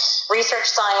combining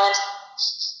research science,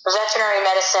 veterinary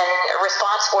medicine,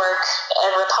 response work,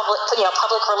 and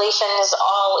public relations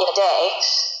all in a day.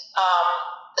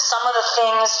 Some of the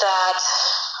things that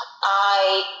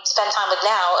I spend time with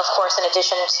now, of course, in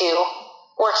addition to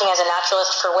working as a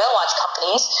naturalist for whale watch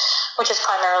companies, which is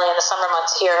primarily in the summer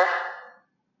months here,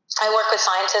 I work with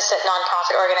scientists at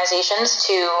nonprofit organizations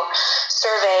to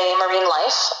survey marine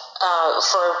life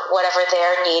for whatever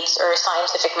their needs or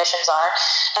scientific missions are,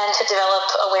 and to develop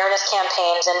awareness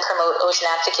campaigns and promote ocean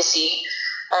advocacy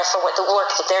for the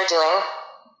work that they're doing.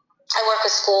 I work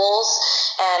with schools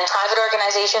and private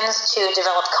organizations to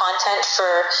develop content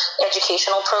for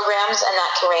educational programs, and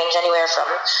that can range anywhere from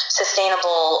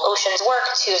sustainable oceans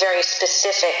work to very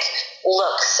specific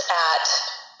looks at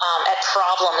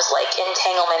problems like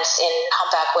entanglements in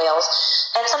humpback whales.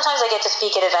 And sometimes I get to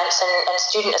speak at events and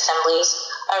student assemblies.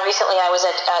 Recently I was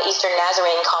at Eastern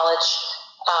Nazarene College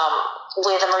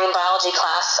with a marine biology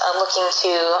class looking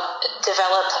to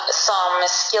develop some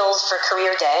skills for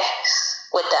career day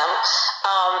with them.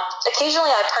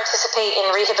 Occasionally I participate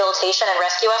in rehabilitation and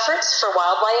rescue efforts for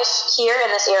wildlife here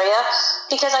in this area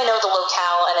because I know the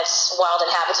locale and its wild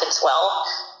inhabitants well.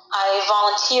 I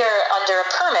volunteer under a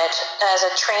permit as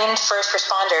a trained first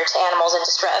responder to animals in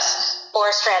distress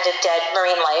or stranded dead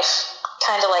marine life,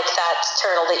 kind of like that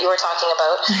turtle that you were talking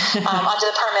about, under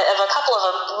the permit of a couple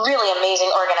of really amazing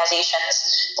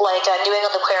organizations like New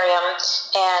England Aquarium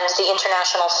and the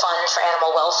International Fund for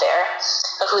Animal Welfare,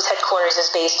 whose headquarters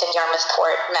is based in Yarmouth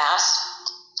Port, Mass.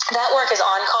 That work is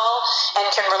on call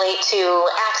and can relate to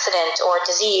accident or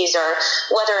disease or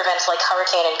weather events like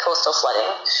hurricane and coastal flooding.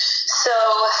 So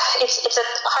it's a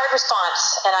hard response,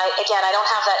 and I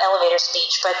don't have that elevator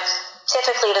speech, but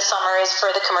typically the summer is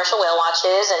for the commercial whale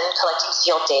watches and collecting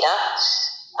field data.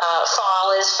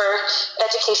 Fall is for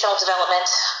educational development,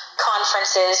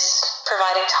 conferences,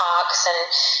 providing talks, and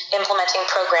implementing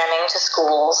programming to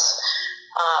schools.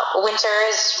 Winter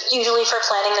is usually for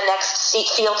planning the next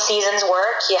field season's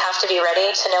work. You have to be ready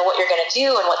to know what you're going to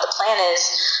do and what the plan is,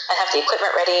 and have the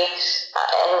equipment ready,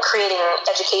 and creating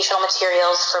educational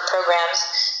materials for programs.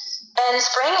 And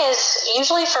spring is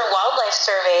usually for wildlife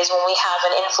surveys when we have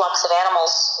an influx of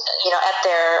animals, at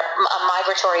their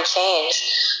migratory change.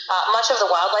 Much of the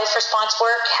wildlife response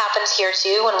work happens here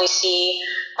too when we see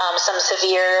some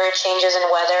severe changes in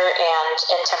weather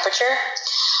and temperature.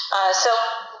 So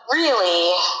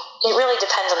really, it really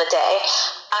depends on the day.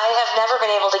 I have never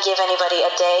been able to give anybody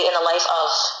a day in the life of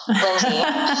Lindsay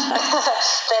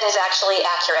that is actually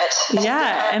accurate.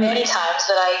 Yeah, and many times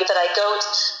that I go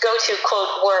to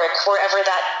quote work wherever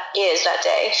that is that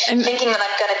day, thinking that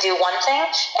I'm going to do one thing,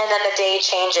 and then the day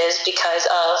changes because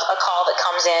of a call that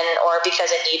comes in or because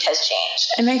a need has changed.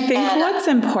 And I think what's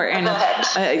important, go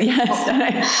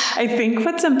ahead. I think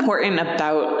what's important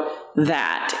about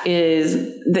that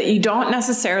is that you don't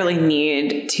necessarily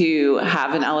need to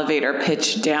have an elevator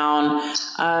pitch down,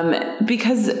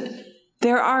 because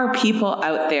there are people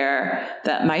out there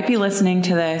that might be listening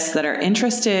to this that are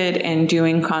interested in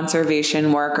doing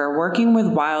conservation work or working with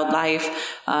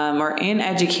wildlife, or in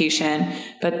education,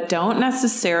 but don't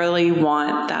necessarily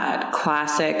want that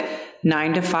classic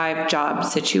 9-to-5 job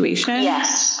situation.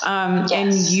 Yes. Yes.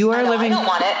 And you are living. I don't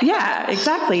want it. Yeah,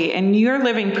 exactly. And you're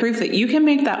living proof that you can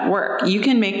make that work. You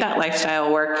can make that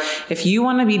lifestyle work. If you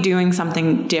want to be doing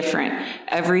something different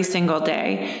every single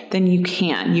day, then you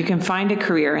can. You can find a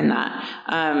career in that.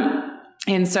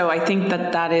 And so I think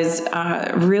that is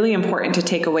really important to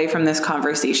take away from this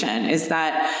conversation is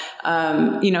that,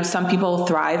 some people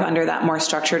thrive under that more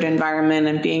structured environment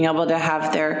and being able to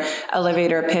have their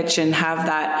elevator pitch and have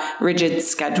that rigid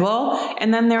schedule.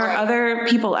 And then there are other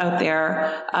people out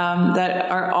there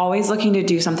that are always looking to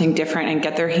do something different and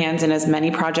get their hands in as many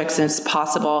projects as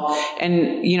possible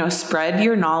and, spread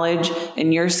your knowledge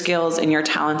and your skills and your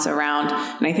talents around.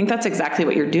 And I think that's exactly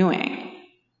what you're doing.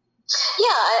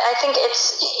 Yeah, I think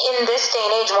it's in this day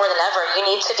and age more than ever, you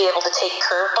need to be able to take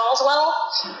curveballs well.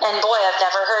 And boy, I've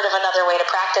never heard of another way to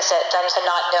practice it than to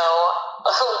not know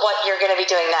what you're going to be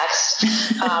doing next.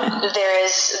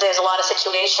 There's a lot of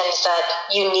situations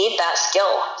that you need that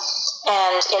skill.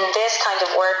 And in this kind of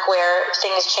work where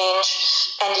things change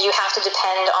and you have to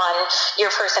depend on your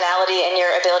personality and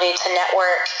your ability to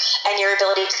network and your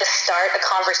ability to start a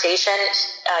conversation,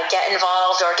 get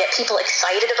involved or get people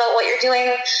excited about what you're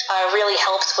doing, really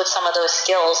helps with some of those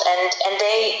skills. And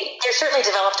they're certainly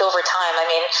developed over time. I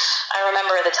mean, I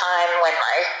remember the time when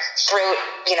my throat,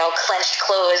 clenched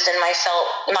closed and my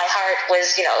heart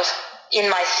was, in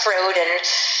my throat and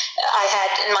I had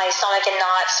my stomach in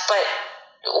knots, but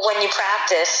when you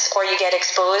practice or you get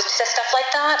exposed to stuff like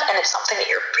that and it's something that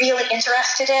you're really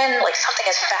interested in, like something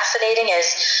as fascinating as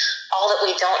all that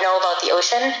we don't know about the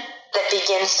ocean, that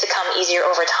begins to come easier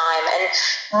over time. And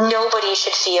nobody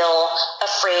should feel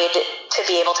afraid to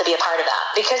be able to be a part of that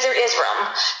because there is room.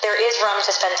 There is room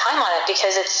to spend time on it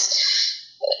because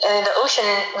the ocean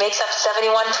makes up 71%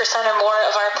 or more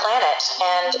of our planet,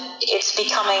 and it's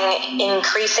becoming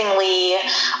increasingly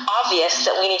obvious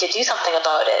that we need to do something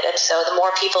about it. And so the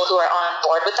more people who are on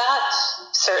board with that,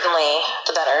 certainly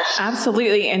the better.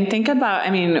 Absolutely. And think about,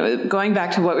 going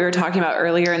back to what we were talking about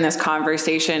earlier in this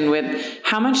conversation with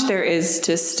how much there is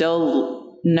to still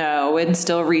know and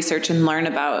still research and learn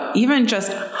about even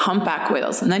just humpback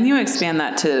whales. And then you expand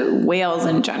that to whales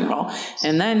in general,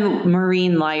 and then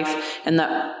marine life and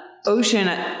the ocean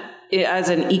as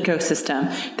an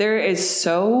ecosystem. There is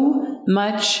so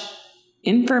much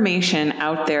information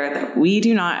out there that we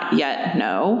do not yet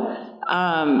know,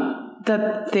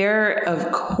 that there,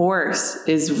 of course,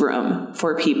 is room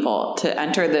for people to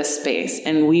enter this space.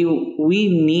 And we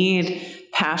need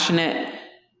passionate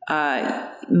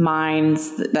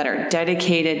minds that are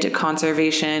dedicated to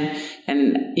conservation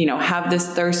and, have this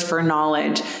thirst for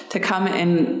knowledge to come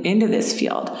into this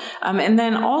field. And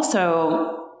then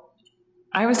also,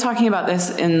 I was talking about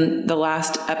this in the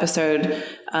last episode.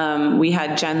 We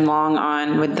had Jen Long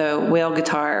on with the Whale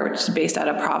Guitar, which is based out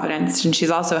of Providence, and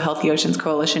she's also a Healthy Oceans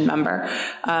Coalition member.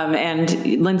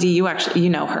 And Lindsay, you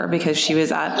know her because she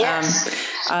was at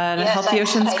Healthy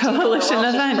Oceans Coalition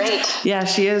event. Yeah,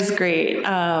 she is great.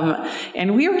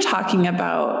 And we were talking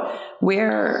about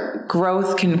where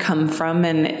growth can come from,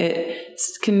 and it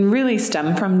can really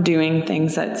stem from doing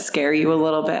things that scare you a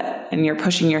little bit, and you're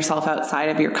pushing yourself outside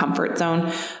of your comfort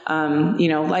zone,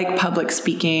 like public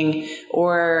speaking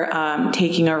or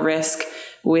taking a risk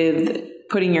with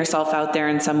putting yourself out there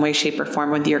in some way, shape, or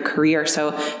form with your career.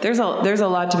 So there's a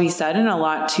lot to be said and a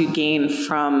lot to gain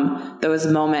from those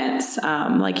moments.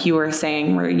 Like you were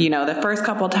saying, where, the first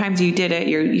couple of times you did it,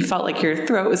 you felt like your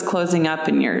throat was closing up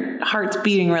and your heart's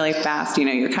beating really fast.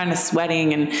 You're kind of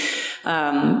sweating and,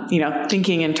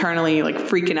 thinking internally, like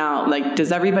freaking out, like,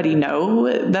 does everybody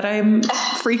know that I'm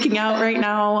freaking out right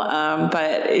now?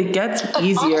 But it gets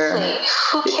easier. Honestly,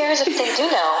 who cares if they do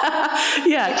know?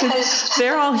 Yeah, because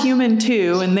they're all human too.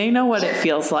 And they know what it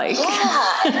feels like.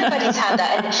 Yeah, everybody's had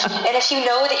that. And if you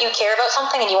know that you care about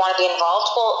something and you want to be involved,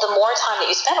 well, the more time that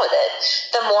you spend with it,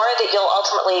 the more that you'll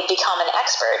ultimately become an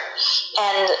expert.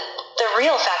 And the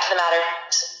real fact of the matter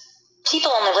is, people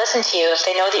only listen to you if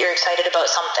they know that you're excited about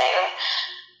something.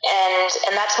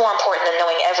 And that's more important than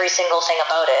knowing every single thing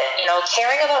about it.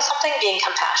 Caring about something, being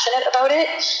compassionate about it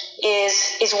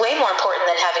is way more important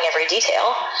than having every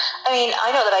detail. I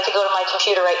know that I could go to my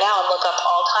computer right now and look up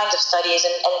all kinds of studies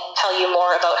and tell you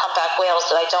more about humpback whales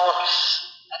that I don't,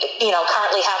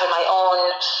 currently have in my own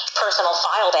personal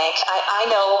file bank. I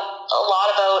know a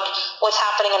lot about what's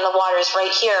happening in the waters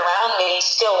right here around me,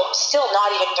 still not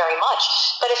even very much.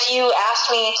 But if you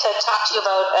asked me to talk to you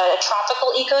about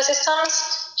tropical ecosystems,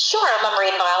 sure, I'm a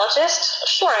marine biologist.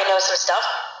 Sure, I know some stuff.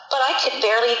 But I could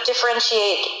barely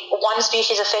differentiate one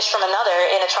species of fish from another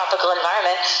in a tropical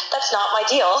environment. That's not my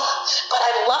deal. But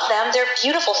I love them. They're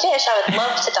beautiful fish. I would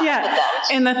love to dive with them.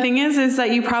 And the thing is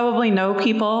that you probably know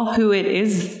people who it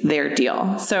is their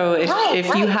deal. So if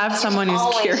you have someone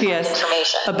who's curious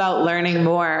about learning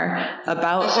more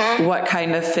about what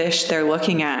kind of fish they're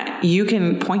looking at, you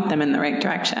can point them in the right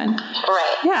direction.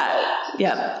 Right. Yeah.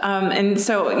 Yeah. And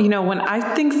so, when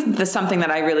I think something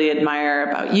that I really admire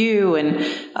about you and,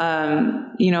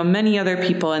 many other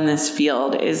people in this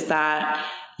field is that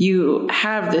you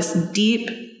have this deep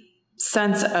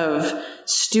sense of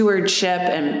stewardship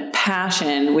and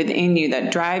passion within you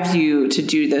that drives you to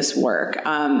do this work.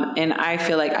 And I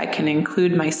feel like I can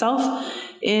include myself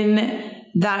in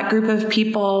that group of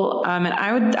people. And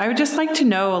I would just like to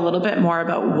know a little bit more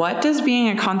about what does being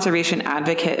a conservation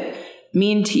advocate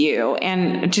mean to you?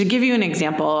 And to give you an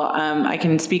example, I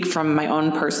can speak from my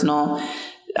own personal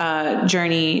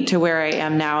journey to where I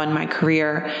am now in my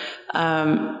career.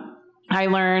 I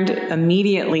learned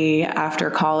immediately after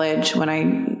college, when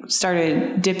I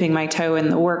started dipping my toe in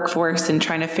the workforce and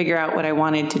trying to figure out what I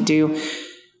wanted to do,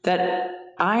 that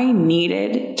I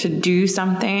needed to do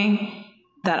something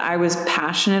that I was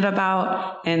passionate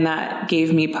about and that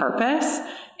gave me purpose.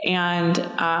 And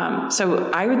so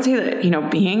I would say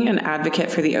that, being an advocate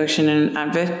for the ocean and an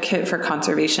advocate for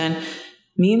conservation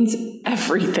means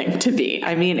everything to me.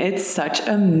 I mean, it's such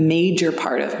a major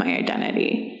part of my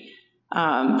identity.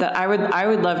 That I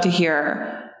would love to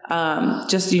hear,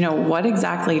 just, what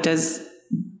exactly does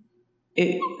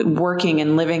working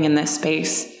and living in this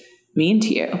space mean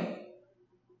to you?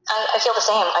 I feel the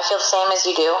same. I feel the same as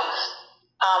you do.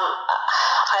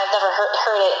 I've never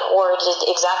heard it worded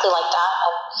exactly like that.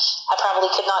 I probably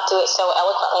could not do it so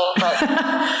eloquently, but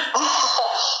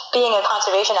being a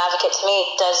conservation advocate to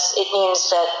me means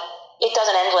that it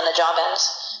doesn't end when the job ends.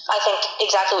 I think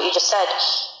exactly what you just said.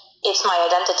 It's my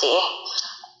identity.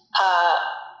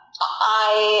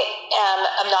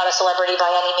 I'm not a celebrity by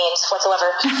any means whatsoever.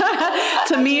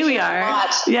 To me, we are.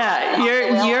 Yeah,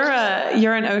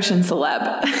 you're an ocean celeb.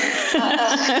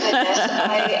 Goodness.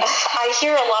 I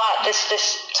hear a lot this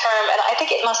term, and I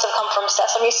think it must have come from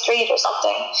Sesame Street or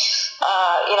something.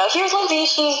 Here's Lindsay.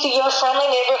 She's your friendly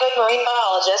neighborhood marine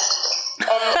biologist,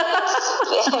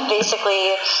 and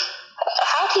basically,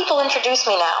 how people introduce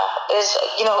me now is,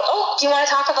 oh, do you want to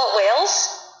talk about whales?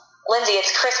 Lindsay, it's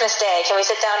Christmas Day. Can we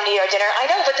sit down and eat our dinner? I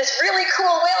know, but this really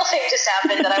cool whale thing just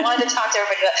happened that I wanted to talk to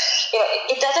everybody about.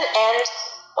 It doesn't end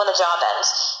when the job ends.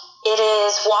 It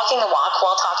is walking the walk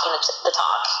while talking the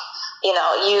talk.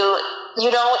 You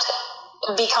don't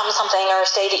become something or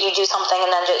say that you do something and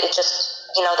then it just,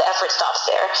 the effort stops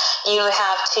there. You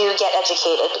have to get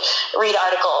educated, read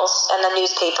articles in the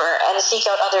newspaper, and seek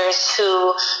out others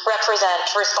who represent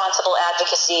responsible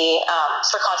advocacy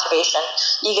for conservation.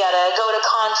 You gotta go to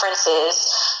conferences,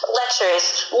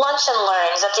 lectures, lunch and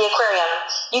learns at the aquarium.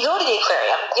 You go to the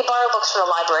aquarium, you borrow books from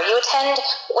the library, you attend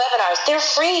webinars. They're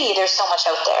free. There's so much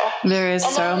out there. There is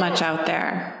so much out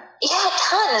there. Yeah,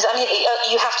 tons. I mean,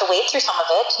 you have to wade through some of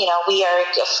it. We are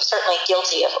certainly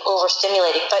guilty of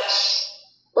overstimulating, but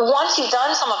once you've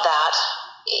done some of that,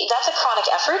 that's a chronic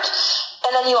effort.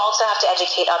 And then you also have to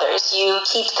educate others. You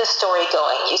keep the story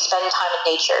going. You spend time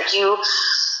in nature. You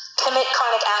commit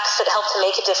chronic acts that help to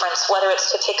make a difference, whether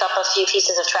it's to pick up a few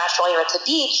pieces of trash while you're at the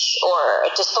beach, or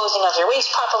disposing of your waste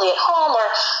properly at home, or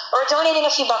donating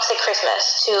a few bucks at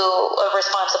Christmas to a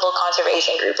responsible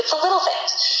conservation group. It's the little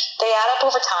things. They add up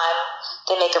over time.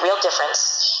 They make a real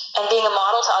difference. And being a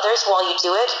model to others while you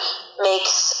do it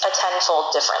makes a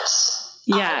tenfold difference.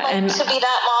 Yeah, and to be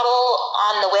that model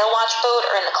on the whale watch boat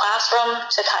or in the classroom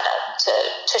to kind of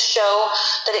to show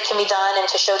that it can be done and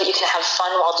to show that you can have fun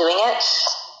while doing it.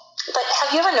 But have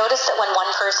you ever noticed that when one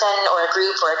person or a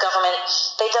group or a government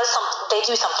they do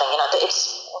something, it's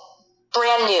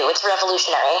brand new, it's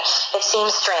revolutionary, it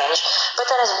seems strange, but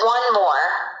then as one more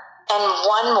and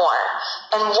one more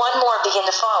and one more begin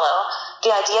to follow, the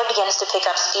idea begins to pick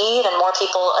up speed and more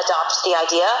people adopt the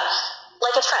idea.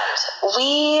 Like a trend.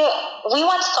 We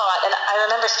once thought, and I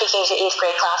remember speaking to 8th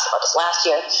grade class about this last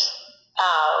year,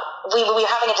 we were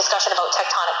having a discussion about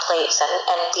tectonic plates and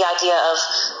the idea of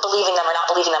believing them or not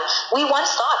believing them. We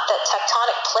once thought that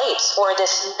tectonic plates were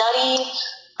this nutty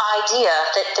idea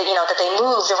that they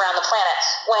moved around the planet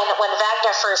when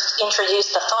Wagner first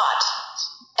introduced the thought.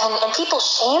 And people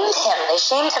shamed him. They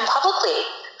shamed him publicly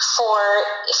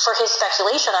for his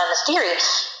speculation on this theory.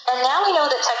 And now we know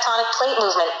that tectonic plate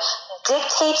movement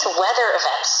dictates weather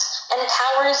events and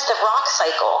powers the rock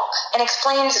cycle and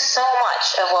explains so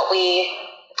much of what we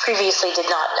previously did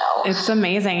not know. It's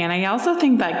amazing. And I also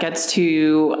think that gets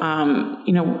to,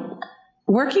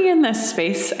 working in this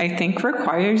space, I think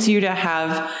requires you to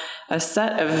have a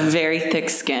set of very thick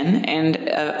skin and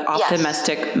an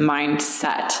optimistic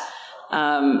mindset,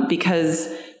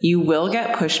 because you will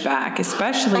get pushback,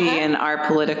 especially in our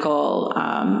political,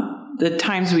 the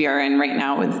times we are in right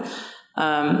now with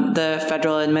the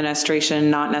federal administration,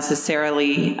 not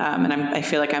necessarily, and I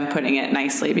feel like I'm putting it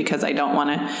nicely because I don't want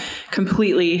to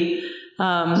completely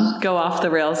go off the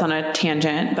rails on a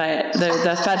tangent, but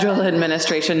the federal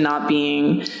administration not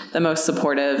being the most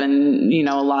supportive, and, you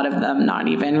know, a lot of them not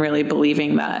even really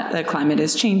believing that the climate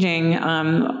is changing,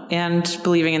 and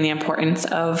believing in the importance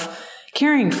of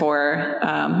caring for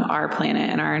our planet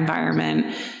and our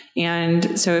environment.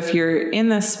 And so if you're in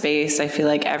this space, I feel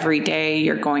like every day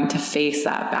you're going to face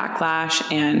that backlash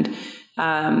and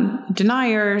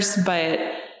deniers. But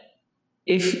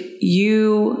if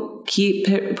you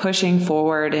keep pushing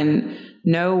forward and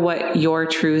know what your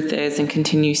truth is and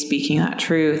continue speaking that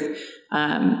truth,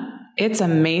 it's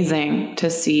amazing to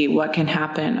see what can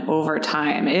happen over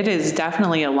time. It is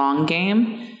definitely a long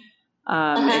game.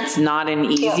 It's not an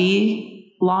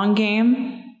easy long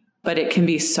game, but it can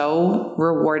be so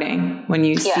rewarding when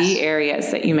you see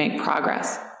areas that you make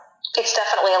progress. It's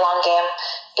definitely a long game.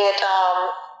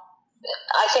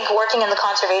 I think working in the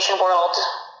conservation world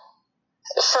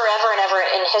forever and ever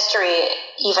in history,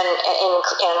 even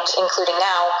including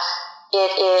now,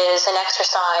 it is an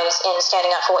exercise in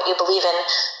standing up for what you believe in.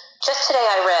 Just today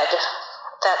I read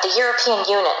that the European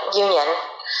Union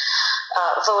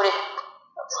voted,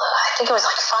 I think it was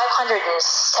like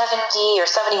 570 or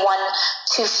 71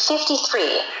 to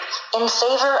 53 in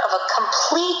favor of a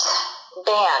complete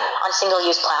ban on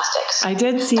single-use plastics. I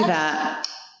did see that.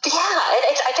 Yeah,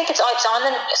 I think it's on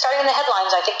starting in the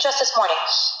headlines, I think just this morning.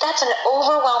 That's an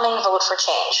overwhelming vote for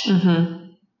change.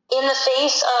 Mm-hmm. In the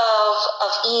face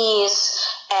of ease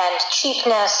and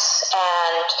cheapness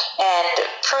and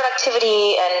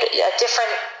productivity and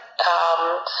different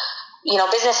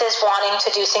businesses wanting to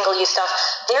do single-use stuff,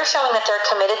 they're showing that they're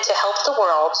committed to help the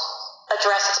world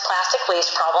address its plastic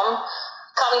waste problem,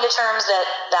 coming to terms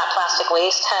that plastic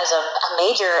waste has a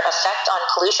major effect on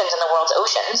pollutions in the world's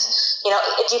oceans. You know,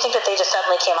 do you think that they just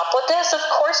suddenly came up with this? Of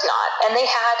course not. And they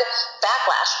had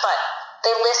backlash, but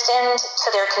they listened to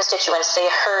their constituents. They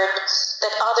heard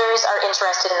that others are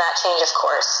interested in that change, of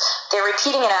course. They're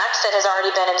repeating an act that has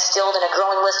already been instilled in a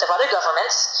growing list of other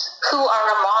governments who are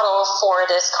a model for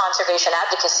this conservation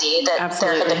advocacy that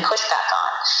there had been pushback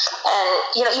on. And,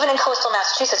 you know, even in coastal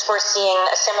Massachusetts, we're seeing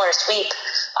a similar sweep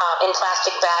in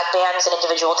plastic bag bans in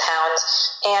individual towns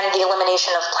and the elimination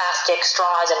of plastic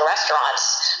straws in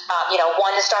restaurants.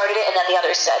 One started it and then the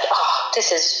other said, oh, this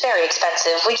is very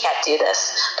expensive. We can't do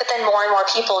this. But then more and more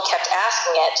people kept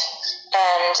asking it.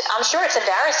 And I'm sure it's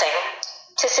embarrassing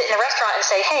to sit in a restaurant and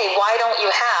say, hey, why don't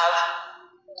you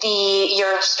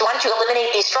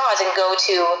eliminate these straws and go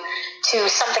to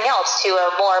something else, to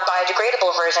a more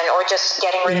biodegradable version, or just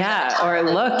getting rid of them? Yeah, or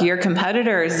look, your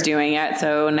competitor is doing it,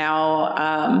 so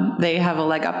now they have a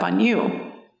leg up on you.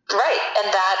 Right,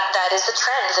 and that is the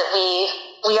trend, that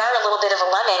we are a little bit of a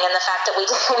lemming in the fact that we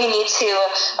need to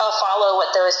follow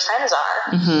what those trends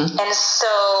are. Mm-hmm. And so,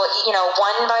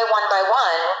 one by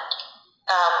one,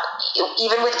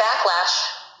 even with backlash,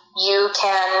 you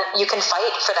can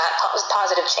fight for that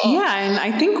positive change. Yeah, and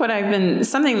I think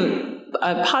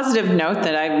a positive note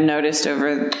that I've noticed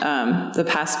over the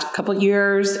past couple of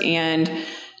years, and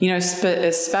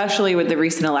especially with the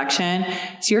recent election,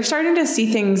 so you're starting to see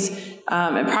things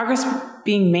and progress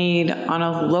being made on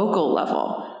a local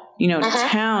level.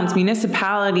 Towns,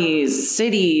 municipalities,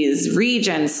 cities,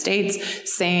 regions, states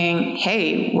saying,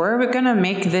 hey, we're going to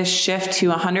make this shift to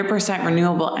 100%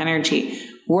 renewable energy.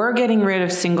 We're getting rid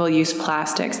of single-use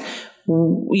plastics.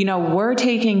 We're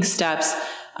taking steps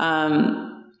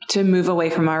to move away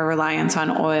from our reliance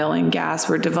on oil and gas.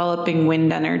 We're developing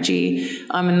wind energy.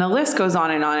 And the list goes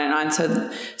on and on and on.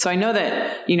 So I know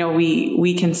that,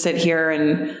 we can sit here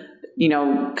and,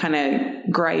 kind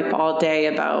of gripe all day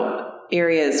about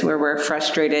areas where we're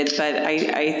frustrated, but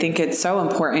I think it's so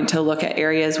important to look at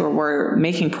areas where we're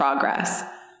making progress.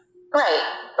 Right.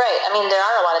 I mean, there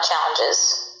are a lot of challenges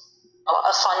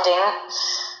of funding,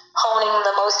 honing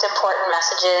the most important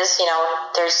messages.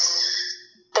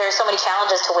 There's so many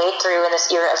challenges to wade through in this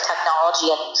era of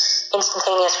technology and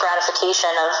instantaneous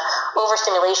gratification, of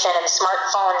overstimulation and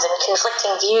smartphones and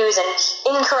conflicting views and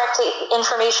incorrect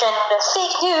information,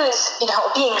 fake news,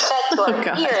 being fed to our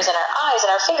ears and our eyes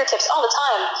and our fingertips all the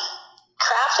time.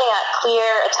 Crafting that clear,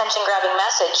 attention-grabbing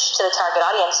message to the target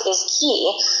audience is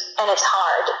key, and it's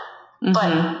hard. Mm-hmm.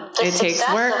 But the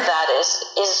success of that is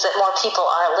that more people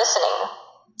are listening.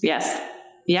 Yes.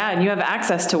 Yeah, and you have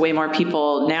access to way more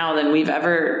people now than we've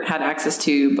ever had access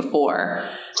to before.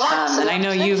 And I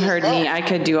know you've heard me. I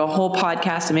could do a whole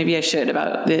podcast, and maybe I should,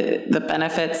 about the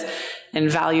benefits and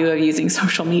value of using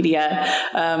social media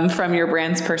from your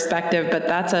brand's perspective. But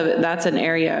that's an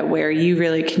area where you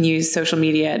really can use social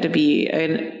media to be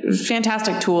a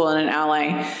fantastic tool and an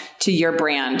ally to your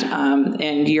brand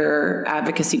and your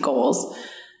advocacy goals.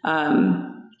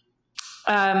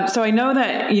 So I know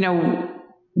that,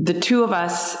 the two of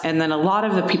us and then a lot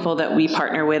of the people that we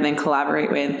partner with and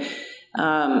collaborate with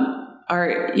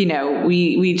are,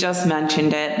 we just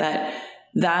mentioned it,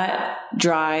 that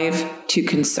drive to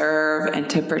conserve and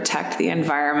to protect the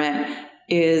environment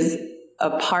is a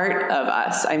part of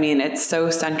us. I mean, it's so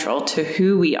central to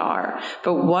who we are.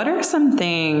 But what are some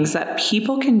things that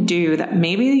people can do that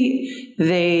maybe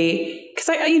because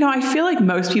I feel like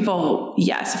most people,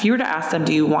 yes, if you were to ask them,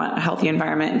 do you want a healthy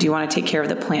environment? Do you want to take care of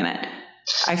the planet?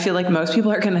 I feel like most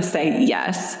people are going to say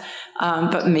yes.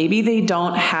 But maybe they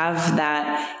don't have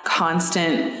that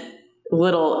constant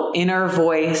little inner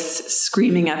voice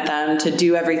screaming at them to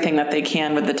do everything that they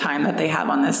can with the time that they have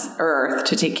on this earth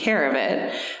to take care of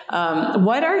it.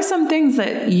 What are some things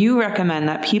that you recommend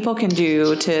that people can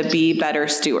do to be better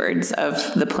stewards of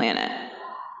the planet?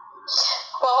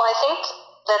 Well, I think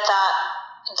that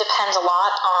depends a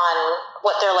lot on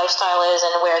what their lifestyle is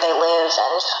and where they live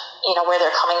and, where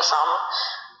they're coming from.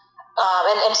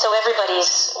 And so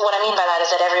what I mean by that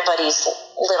is that everybody's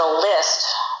little list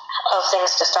of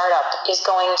things to start up is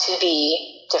going to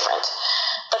be different.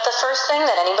 But the first thing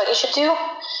that anybody should do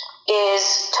is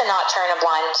to not turn a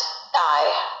blind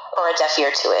eye or a deaf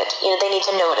ear to it. They need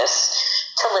to notice,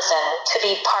 to listen, to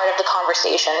be part of the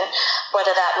conversation,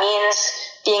 whether that means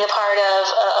being a part of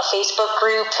a Facebook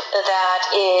group that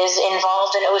is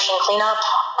involved in ocean cleanup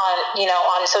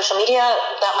on social media.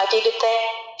 That might be a good thing.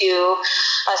 To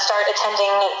start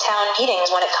attending town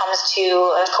meetings when it comes to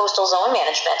coastal zone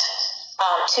management.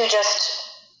 To just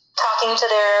talking to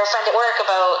their friend at work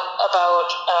about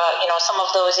some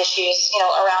of those issues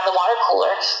around the water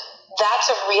cooler. That's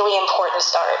a really important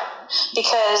start,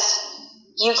 because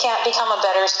you can't become a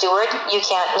better steward, you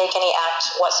can't make any act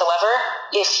whatsoever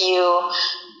if you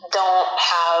don't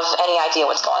have any idea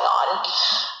what's going on.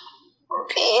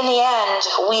 In the end,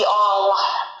 we all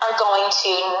are going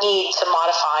to need to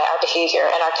modify our behavior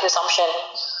and our consumption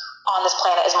on this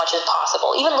planet as much as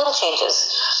possible. Even little changes,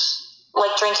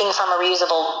 like drinking from a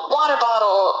reusable water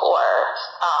bottle or,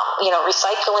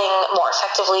 recycling more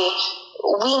effectively.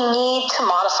 We need to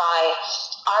modify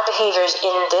our behaviors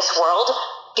in this world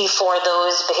before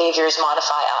those behaviors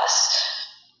modify us.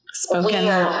 Spoken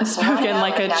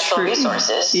like a true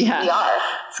resources. Yeah, we are.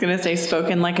 I was going to say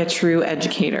spoken like a true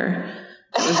educator.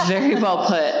 It was very well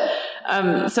put.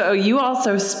 So you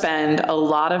also spend a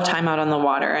lot of time out on the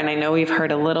water, and I know we've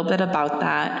heard a little bit about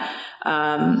that.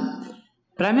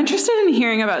 But I'm interested in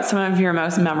hearing about some of your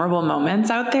most memorable moments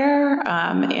out there.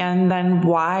 And then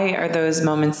why are those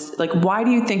moments, why do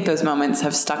you think those moments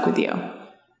have stuck with you?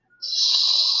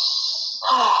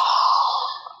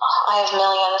 I have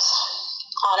millions.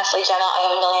 Honestly, Jenna, I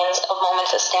have millions of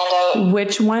moments that stand out.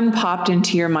 Which one popped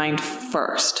into your mind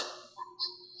first?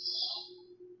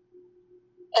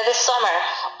 This summer,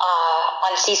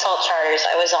 on Sea Salt Charters,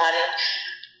 I was on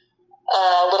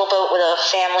a little boat with a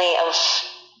family of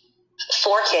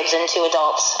 4 kids and 2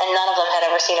 adults, and none of them had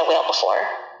ever seen a whale before.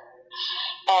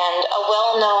 And a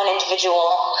well-known individual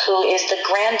who is the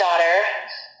granddaughter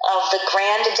of the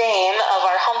grand dame of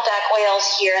our humpback whales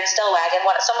here in Stellwagen,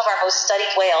 some of our most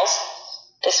studied whales,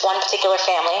 this one particular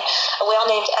family, a whale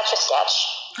named Etch-a-Sketch,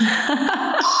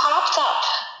 popped up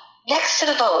next to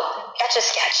the boat.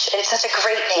 Etch-a-Sketch. It's such a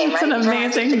great name, it's right?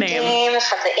 It's an amazing name. Game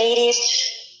from the 80s.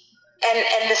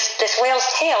 And this whale's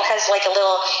tail has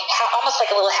almost like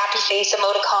a little happy face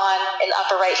emoticon in the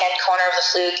upper right-hand corner of the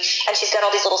fluke. And she's got all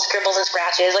these little scribbles and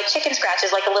scratches, like chicken scratches,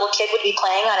 like a little kid would be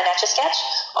playing on an Etch-a-Sketch,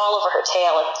 all over her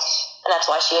tail. And that's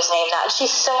why she was named that. And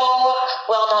she's so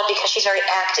well known because she's very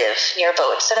active near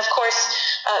boats. And of course,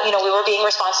 we were being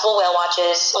responsible whale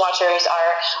watchers.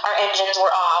 Our engines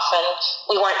were off, and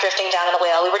we weren't drifting down on the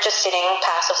whale. We were just sitting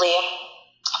passively,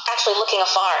 actually looking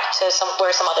afar to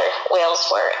where some other whales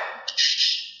were.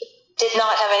 Did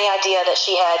not have any idea that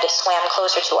she had swam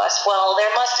closer to us. Well, there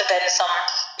must have been some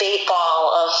bait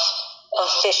ball of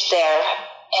fish there,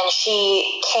 and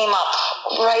she came up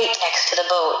right next to the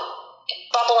boat,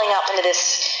 bubbling up into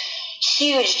this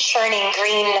huge, churning,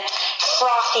 green,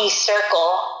 frothy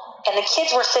circle. And the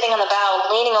kids were sitting on the bow,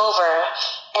 leaning over,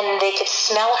 and they could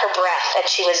smell her breath, and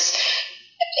she was...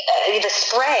 the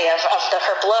spray of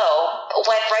her blow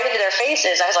went right into their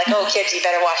faces. I was like, oh, kids, you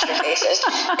better wash your faces.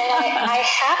 And I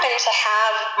happened to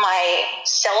have my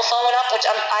cell phone up, which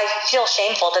I feel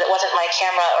shameful that it wasn't my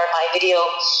camera or my video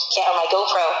or my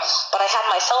GoPro, but I had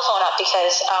my cell phone up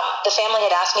because the family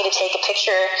had asked me to take a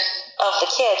picture of the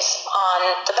kids on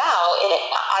the bow. And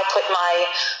I put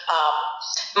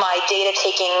my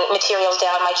data-taking materials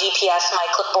down, my GPS, my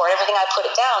clipboard, everything. I put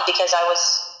it down because I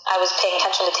was paying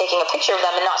attention to taking a picture of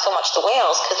them and not so much the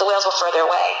whales, because the whales were further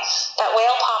away. That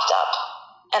whale popped up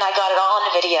and I got it all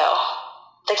on video.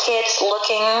 The kids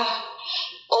looking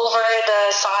over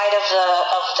the side of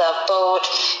the boat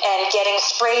and getting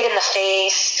sprayed in the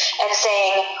face and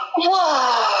saying,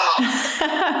 "Whoa!"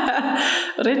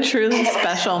 What a truly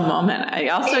special moment.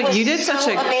 You did such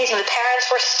a amazing. The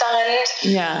parents were stunned.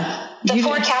 Yeah. The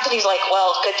poor captain, he's like,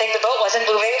 "Well, good thing the boat wasn't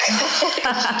moving."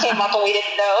 He came up and we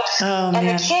didn't know. Oh, and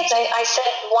man. the kids, I said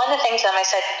one thing to them. I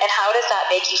said, "And how does that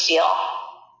make you feel?"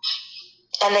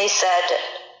 And they said,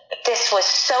 "This was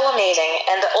so amazing."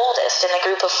 And the oldest in the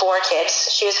group of 4 kids,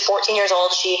 she was 14 years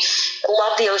old. She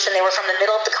loved the ocean. They were from the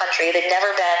middle of the country. They'd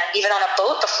never been even on a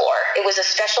boat before. It was a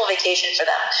special vacation for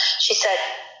them. She said,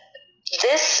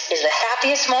 "This is the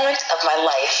happiest moment of my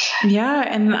life." Yeah,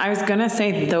 and I was going to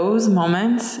say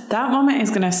that moment is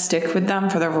going to stick with them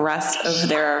for the rest of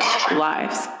their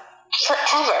lives.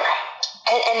 Forever.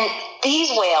 And these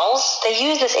whales, they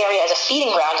use this area as a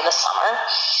feeding ground in the summer.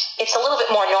 It's a little bit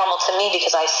more normal to me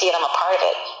because I see it, I'm a part of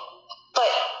it.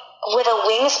 But with a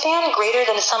wingspan greater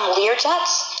than some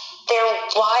Learjets, their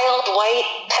wild white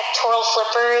pectoral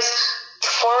flippers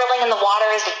twirling in the water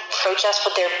as they approach us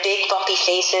with their big bumpy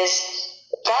faces,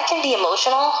 that can be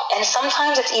emotional, and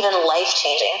sometimes it's even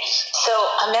life-changing. So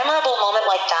a memorable moment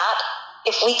like that,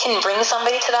 if we can bring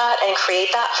somebody to that and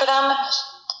create that for them,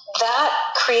 that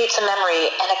creates a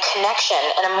memory and a connection,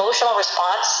 an emotional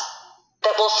response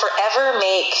that will forever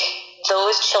make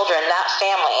those children, that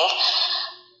family,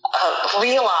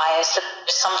 realize that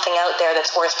there's something out there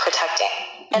that's worth protecting.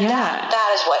 And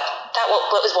that is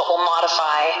what will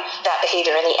modify that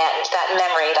behavior in the end, that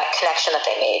memory, that connection that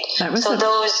they made. So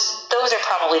those are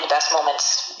probably the best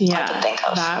moments I can think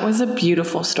of. That was a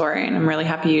beautiful story, and I'm really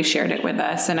happy you shared it with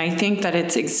us. And I think that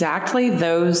it's exactly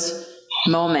those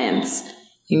moments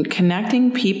in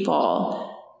connecting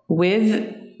people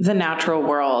with the natural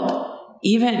world,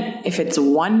 even if it's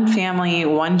one family,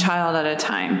 one child at a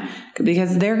time,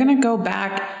 because they're going to go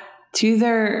back to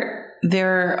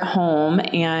their home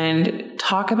and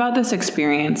talk about this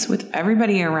experience with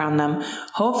everybody around them,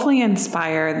 hopefully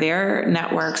inspire their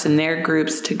networks and their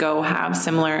groups to go have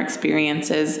similar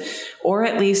experiences, or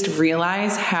at least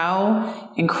realize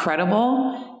how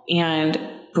incredible and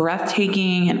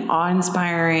breathtaking and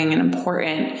awe-inspiring and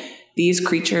important these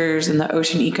creatures in the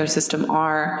ocean ecosystem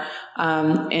are,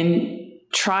 and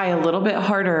try a little bit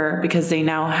harder because they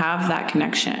now have that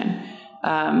connection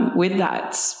with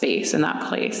that space and that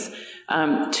place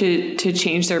to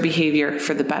change their behavior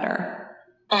for the better.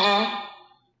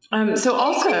 Mm-hmm. So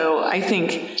also, I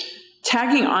think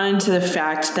tagging on to the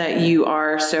fact that you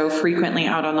are so frequently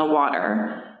out on the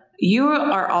water, you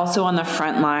are also on the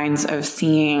front lines of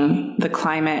seeing the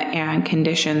climate and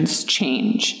conditions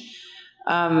change.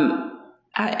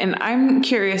 And I'm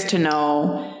curious to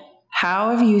know, how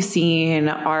have you seen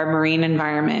our marine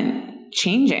environment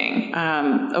changing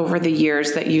over the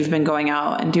years that you've been going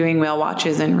out and doing whale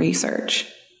watches and research?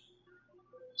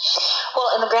 Well,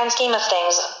 in the grand scheme of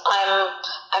things,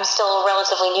 I'm still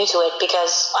relatively new to it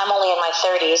because I'm only in my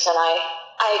 30s, and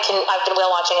I've been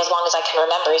whale watching as long as I can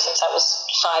remember, since I was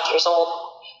 5 years old,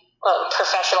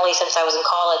 professionally since I was in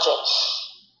college,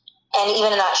 and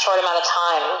even in that short amount of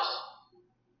time,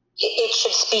 it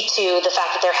should speak to the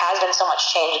fact that there has been so much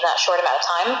change in that short amount of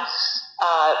time,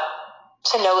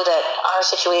 to know that our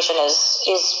situation is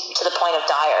to the point of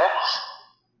dire.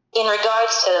 In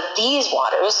regards to these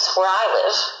waters where I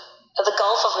live, the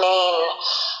Gulf of Maine,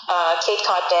 Cape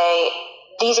Cod Bay,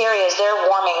 these areas, they're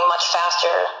warming much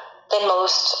faster than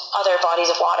most other bodies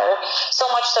of water, so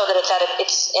much so that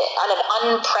it's on an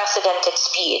unprecedented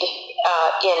speed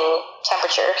in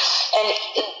temperature. And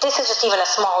this is just even a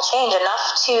small change,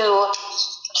 enough to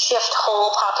shift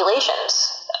whole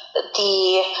populations.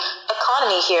 The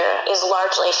economy here is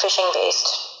largely fishing based,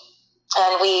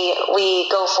 and we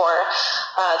go for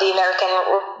the American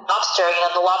lobster,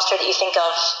 the lobster that you think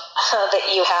of that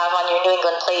you have on your New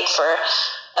England plate for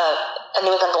a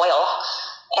New England boil.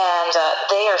 And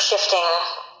they are shifting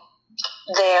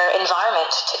their environment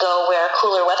to go where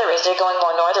cooler weather is. They're going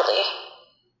more northerly.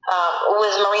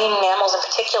 With marine mammals in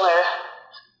particular,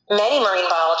 many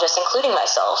marine biologists, including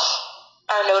myself,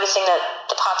 are noticing that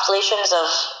the populations of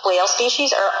whale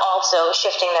species are also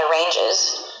shifting their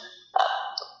ranges.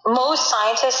 Most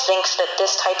scientists think that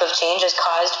this type of change is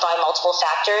caused by multiple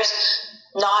factors,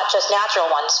 not just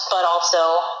natural ones, but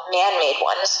also man-made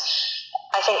ones.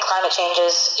 I think climate change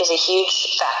is a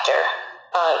huge factor.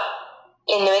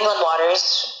 In New England waters,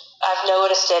 I've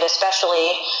noticed it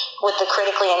especially with the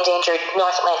critically endangered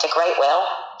North Atlantic right whale.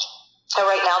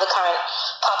 Right now, the current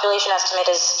population estimate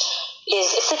it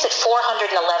sits at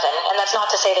 411, and that's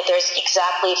not to say that there's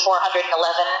exactly 411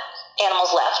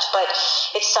 animals left, but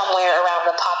it's somewhere around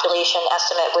the population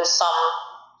estimate with some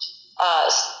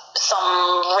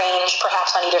range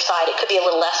perhaps on either side. It could be a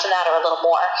little less than that or a little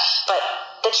more. But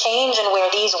the change in where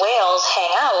these whales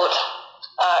hang out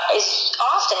is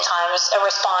oftentimes a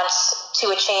response to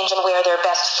a change in where their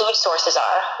best food sources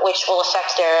are, which will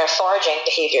affect their foraging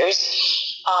behaviors.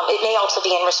 It may also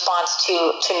be in response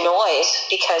to noise,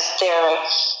 because there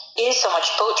is so much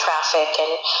boat traffic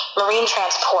and marine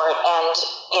transport and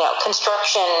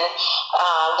construction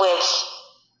with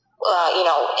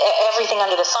everything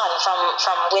under the sun,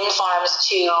 from wind farms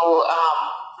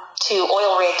to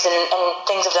oil rigs and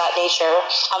things of that nature,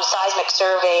 seismic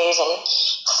surveys and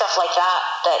stuff like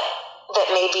that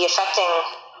may be affecting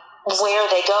where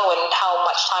they go and how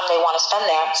much time they want to spend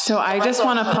there. So I just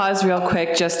want to pause real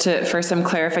quick just for some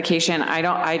clarification.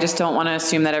 I just don't want to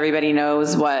assume that everybody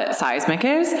knows what seismic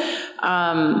is.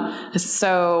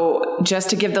 So just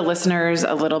to give the listeners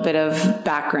a little bit of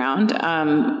background,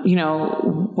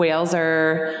 whales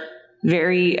are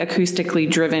very acoustically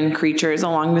driven creatures,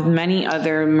 along with many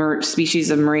other species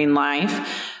of marine life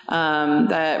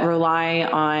that rely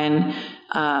on,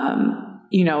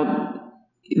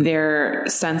 their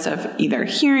sense of either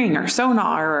hearing or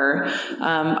sonar or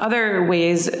other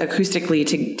ways acoustically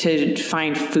to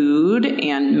find food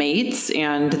and mates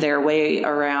and their way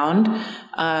around.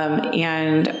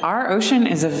 And our ocean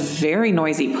is a very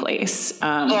noisy place.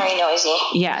 Very noisy.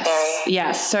 Yes. Very.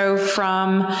 Yes. So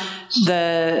from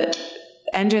the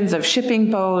engines of shipping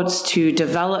boats to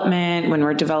development, when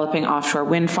we're developing offshore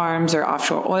wind farms or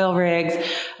offshore oil rigs,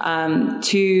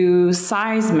 to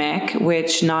seismic,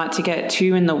 which, not to get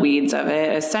too in the weeds of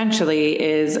it, essentially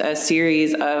is a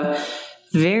series of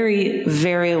very,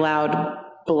 very loud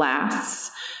blasts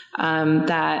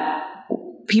that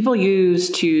people use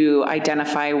to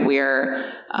identify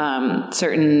where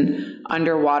certain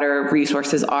underwater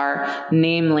resources are,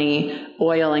 namely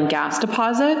oil and gas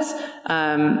deposits.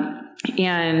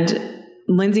 And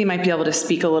Lindsay might be able to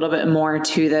speak a little bit more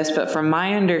to this, but from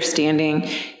my understanding,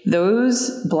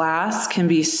 those blasts can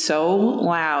be so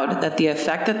loud that the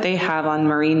effect that they have on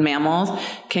marine mammals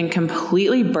can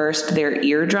completely burst their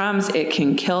eardrums. It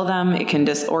can kill them. It can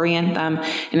disorient them.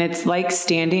 And it's like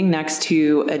standing next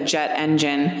to a jet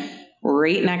engine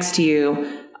right next to you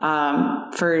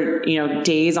for,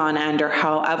 days on end, or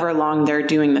however long they're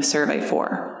doing the survey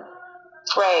for.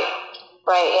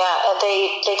 Right, yeah.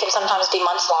 They can sometimes be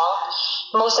months long.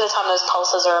 Most of the time those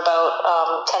pulses are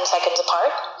about 10 seconds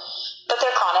apart, but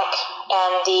they're chronic,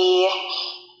 and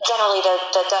generally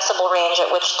the decibel range at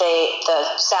which the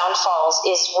sound falls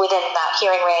is within that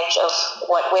hearing range of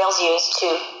what whales use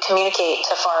to communicate,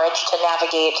 to forage, to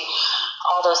navigate,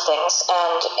 all those things.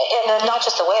 And not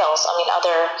just the whales,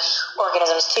 other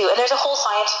organisms too. And there's a whole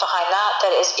science behind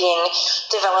that is being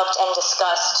developed and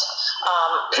discussed,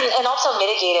 and also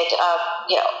mitigated.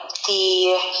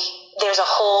 There's a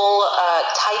whole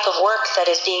type of work that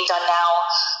is being done now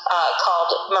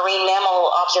called marine mammal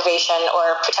observation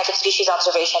or protected species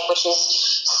observation, which is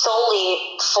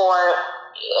solely for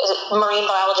marine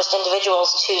biologist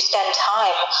individuals to spend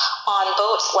time on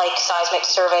boats like seismic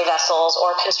survey vessels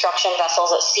or construction vessels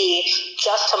at sea,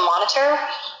 just to monitor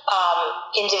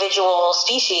individual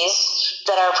species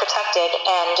that are protected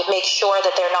and make sure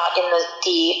that they're not in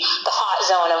the hot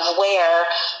zone of where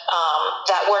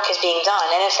that work is being done.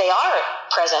 And if they are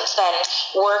present, then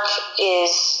work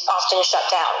is often shut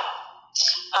down.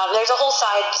 There's a whole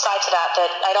side to that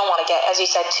I don't want to get, as you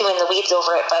said, too in the weeds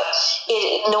over it, but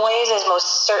noise is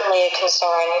most certainly a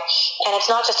concern, and it's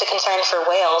not just a concern for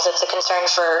whales, it's a concern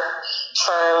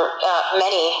for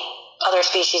many other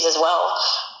species as well.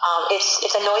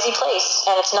 It's a noisy place,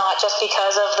 and it's not just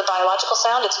because of the biological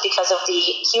sound, it's because of the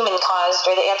human-caused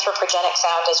or the anthropogenic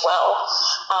sound as well.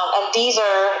 And these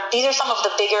are some of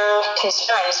the bigger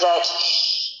concerns that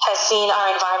has seen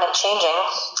our environment changing.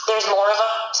 There's more of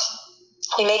it.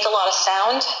 We make a lot of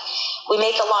sound. We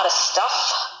make a lot of stuff.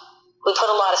 We put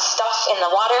a lot of stuff in the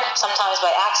water, sometimes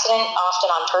by accident, often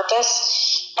on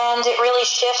purpose. And it really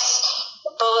shifts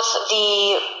both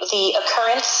the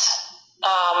occurrence,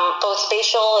 both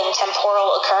spatial and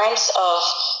temporal occurrence of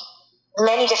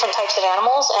many different types of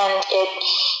animals, and it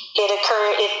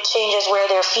changes where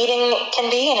their feeding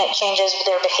can be, and it changes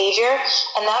their behavior,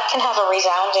 and that can have a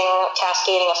resounding,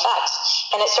 cascading effect,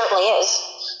 and it certainly is.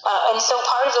 And so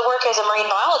part of the work as a marine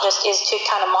biologist is to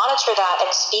kind of monitor that and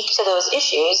speak to those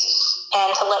issues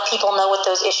and to let people know what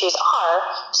those issues are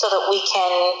so that we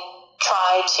can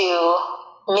try to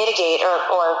mitigate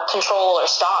or control or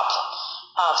stop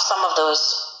some of those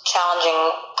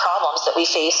challenging problems that we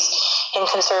face in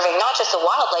conserving not just the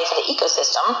wildlife and the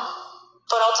ecosystem,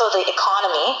 but also the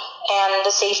economy and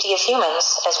the safety of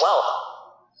humans as well.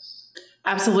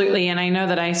 Absolutely. And I know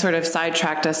that I sort of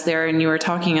sidetracked us there, and you were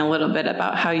talking a little bit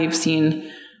about how you've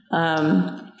seen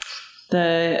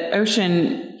the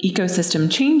ocean ecosystem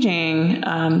changing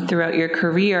throughout your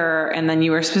career. And then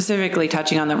you were specifically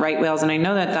touching on the right whales. And I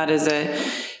know that that is a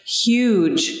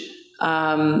huge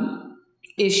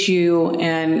issue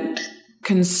and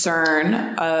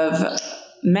concern of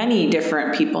many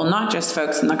different people, not just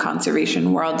folks in the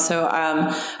conservation world. So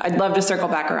I'd love to circle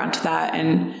back around to that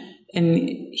and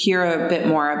hear a bit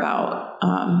more about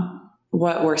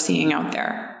what we're seeing out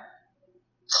there.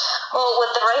 Well,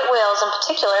 with the right whales in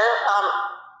particular,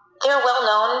 they're well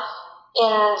known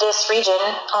in this region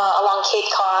along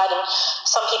Cape Cod, and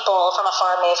some people from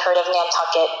afar may have heard of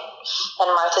Nantucket and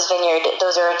Martha's Vineyard.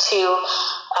 Those are two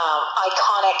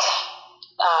iconic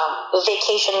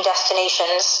vacation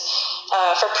destinations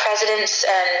for presidents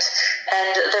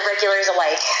and the regulars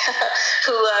alike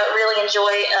who really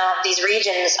enjoy these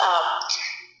regions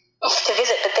to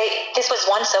visit. But this was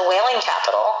once a whaling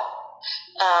capital.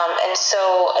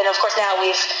 And of course now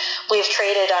we've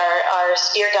traded our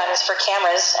spear guns for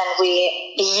cameras, and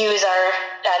we use our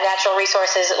natural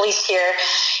resources, at least here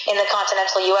in the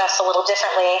continental U.S., a little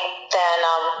differently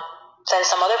than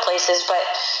some other places. But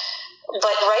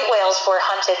right whales were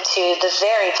hunted to the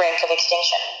very brink of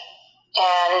extinction,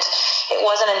 and it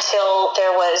wasn't until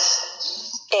there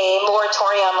was a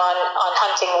moratorium on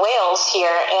hunting whales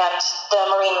here and the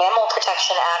Marine Mammal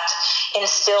Protection Act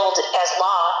instilled as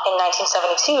law in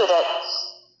 1972 that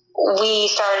we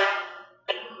started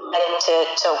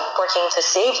into working to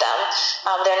save them.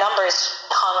 Their numbers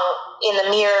hung in the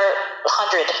mere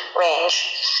 100 range,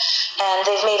 and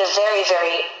they've made a very,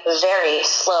 very, very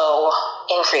slow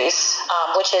increase,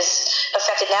 which is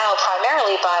affected now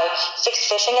primarily by fixed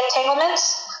fishing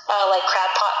entanglements, like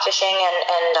crab pot fishing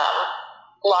and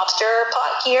lobster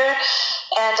pot gear,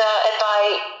 and by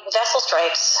vessel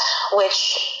strikes,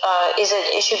 which is an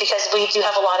issue because we do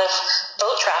have a lot of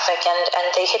boat traffic and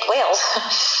they hit whales.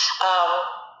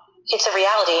 It's a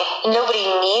reality. Nobody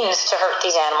means to hurt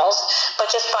these animals, but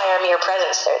just by our mere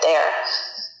presence, they're there.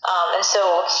 And so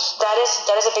that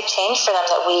is a big change for them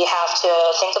that we have to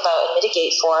think about and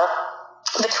mitigate for.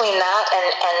 Between that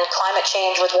and climate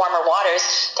change with warmer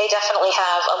waters, they definitely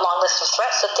have a long list of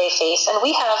threats that they face, and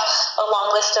we have a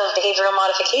long list of behavioral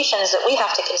modifications that we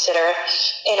have to consider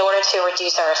in order to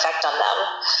reduce our effect on them.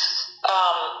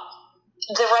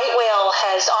 The right whale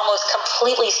has almost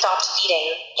completely stopped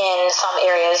feeding in some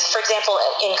areas. For example,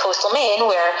 in coastal Maine,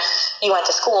 where you went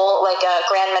to school, like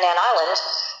Grand Manan Island,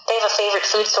 they have a favorite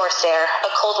food source there,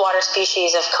 a cold water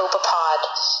species of copepod.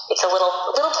 It's a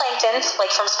little plankton,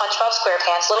 like from SpongeBob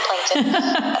SquarePants, little plankton.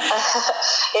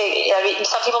 I mean,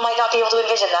 some people might not be able to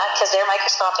envision that because they're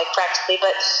microscopic practically,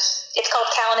 but it's called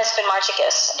Calanus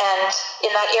finmarchicus, and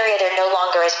in that area they're no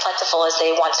longer as plentiful as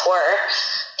they once were.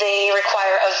 They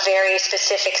require a very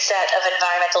specific set of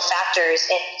environmental factors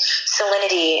in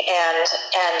salinity and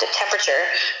temperature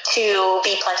to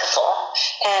be plentiful.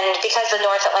 And because the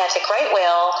North Atlantic right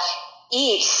whale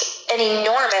eats an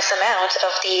enormous amount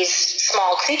of these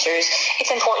small creatures, it's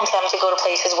important to them to go to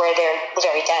places where they're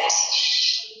very dense.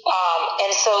 And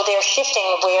so they're shifting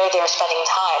where they're spending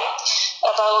time.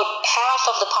 About half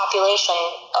of the population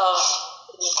of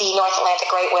the North Atlantic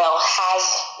right whale has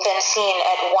been seen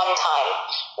at one time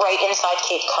right inside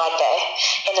Cape Cod Bay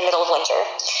in the middle of winter.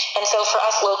 And so for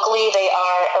us locally, they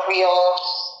are a real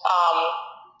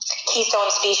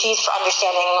keystone species for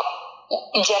understanding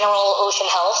general ocean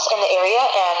health in the area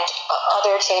and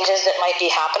other changes that might be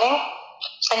happening.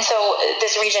 And so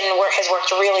this region has worked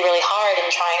really, really hard in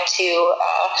trying to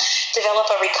develop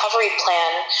a recovery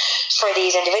plan for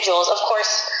these individuals. Of course,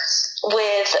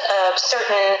 with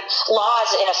certain laws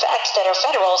in effect that are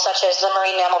federal, such as the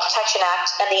Marine Mammal Protection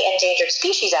Act and the Endangered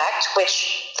Species Act,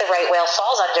 which the right whale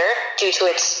falls under due to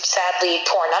its sadly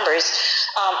poor numbers,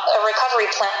 a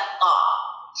recovery plan.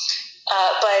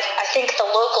 But I think the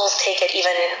locals take it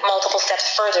even multiple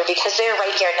steps further because they're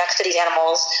right here next to these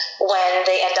animals when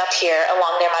they end up here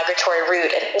along their migratory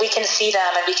route. And we can see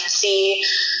them and we can see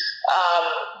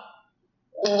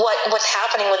what's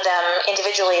happening with them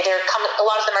individually. A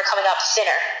lot of them are coming up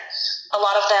thinner. A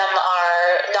lot of them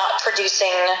are not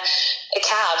producing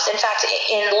calves. In fact,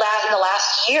 in the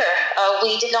last year,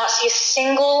 we did not see a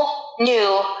single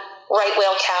new right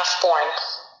whale calf born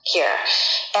here.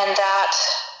 And that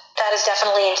is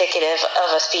definitely indicative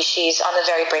of a species on the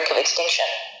very brink of extinction.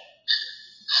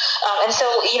 And so,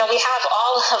 we have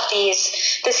all of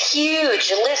this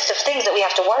huge list of things that we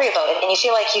have to worry about, and you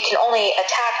feel like you can only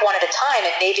attack one at a time,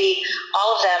 and maybe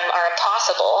all of them are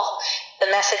impossible.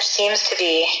 The message seems to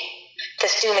be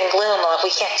this doom and gloom of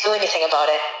we can't do anything about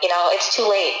it. It's too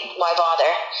late. Why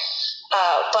bother?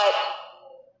 But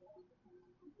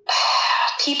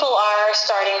people are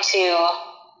starting to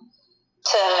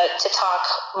talk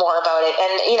more about it.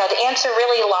 And, the answer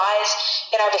really lies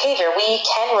in our behavior. We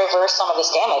can reverse some of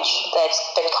this damage that's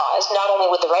been caused, not only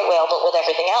with the right whale, but with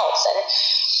everything else. And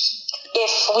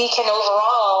if we can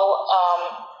overall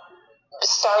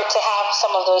start to have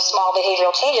some of those small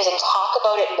behavioral changes and talk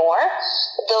about it more,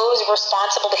 those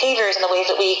responsible behaviors and the way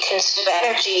that we consume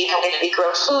energy, the way that we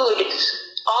grow food,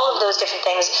 all of those different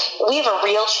things, we have a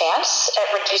real chance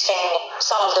at reducing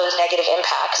some of those negative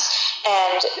impacts.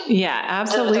 And yeah,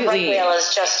 absolutely. The right whale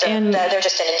is just they're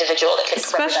just an individual that can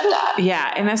represent that.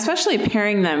 Yeah, and especially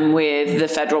pairing them with the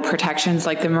federal protections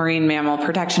like the Marine Mammal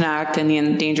Protection Act and the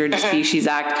Endangered Species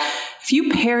Act. If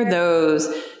you pair those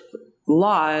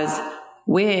laws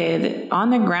with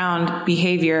on-the-ground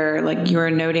behavior, like you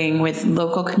were noting, with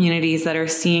local communities that are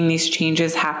seeing these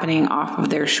changes happening off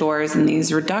of their shores and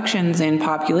these reductions in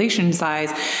population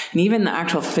size and even the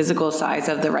actual physical size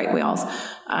of the right whales,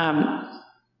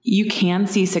 you can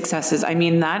see successes. I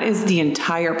mean, that is the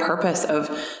entire purpose of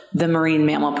the Marine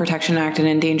Mammal Protection Act and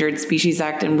Endangered Species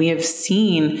Act. And we have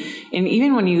seen, and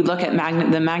even when you look at the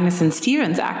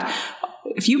Magnuson-Stevens Act,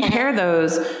 if you pair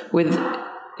those with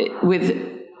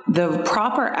the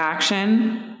proper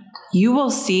action, you will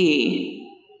see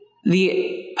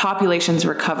the populations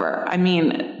recover. I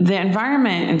mean, the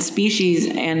environment and species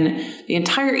and the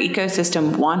entire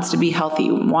ecosystem wants to be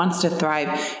healthy, wants to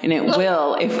thrive, and it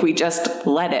will if we just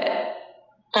let it.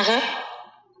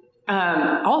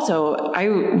 Also,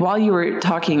 while you were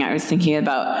talking, I was thinking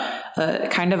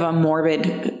about kind of a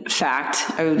morbid fact.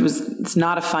 It's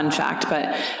not a fun fact,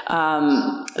 but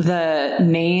the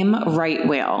name right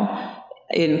whale,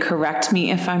 and correct me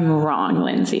if I'm wrong,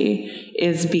 Lindsay,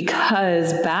 is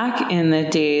because back in the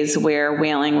days where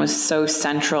whaling was so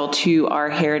central to our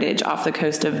heritage off the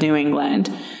coast of New England,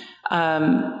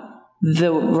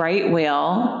 the right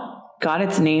whale got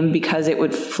its name because it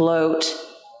would float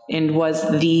and was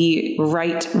the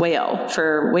right whale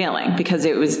for whaling because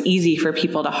it was easy for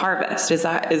people to harvest. Is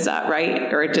that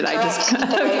right? Or did I just... the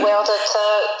right whale to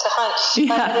hunt.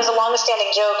 Yeah. There's a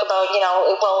long-standing joke about,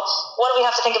 well, what do we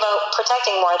have to think about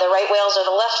protecting more, the right whales or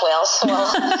the left whales? Well,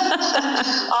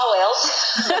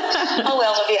 all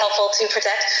whales would be helpful to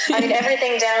protect. I mean,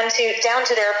 everything down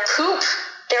to their poop.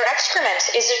 Their excrement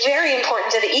is very important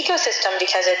to the ecosystem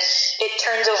because it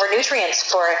turns over nutrients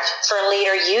for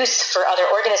later use for other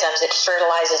organisms. It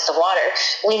fertilizes the water.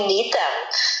 We need them.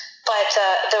 But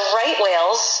the right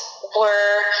whales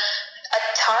were a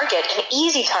target, an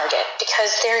easy target,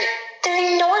 because they're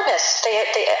enormous. They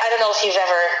I don't know if you've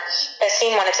ever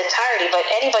seen one in its entirety, but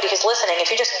anybody who's listening, if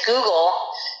you just Google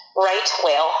right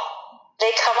whale,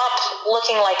 they come up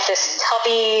looking like this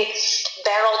tubby,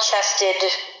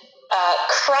 barrel-chested,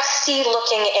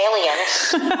 crusty-looking alien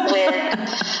with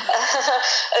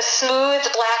a smooth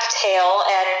black tail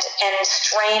and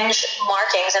strange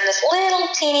markings and this little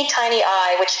teeny tiny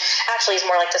eye, which actually is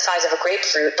more like the size of a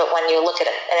grapefruit, but when you look at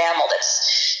an animal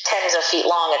that's tens of feet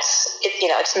long,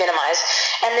 it's minimized.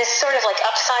 And this sort of like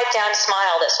upside-down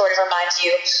smile that sort of reminds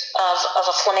you of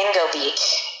a flamingo beak.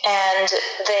 And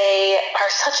they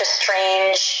are such a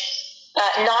strange,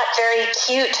 not very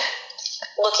cute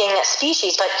looking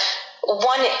species, but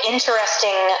one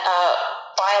interesting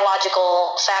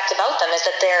biological fact about them is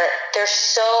that they're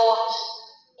so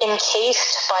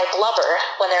encased by blubber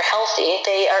when they're healthy.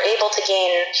 They are able to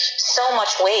gain so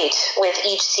much weight with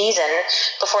each season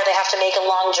before they have to make a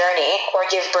long journey or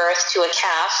give birth to a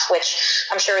calf, which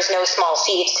I'm sure is no small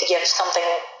feat to give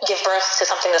birth to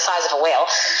something the size of a whale.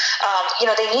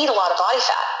 They need a lot of body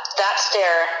fat. That's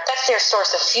their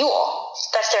source of fuel.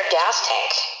 That's their gas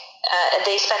tank.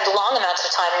 They spend long amounts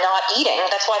of time not eating.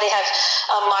 That's why they have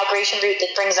a migration route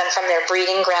that brings them from their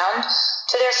breeding ground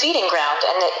to their feeding ground.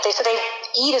 And they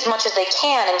eat as much as they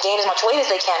can and gain as much weight as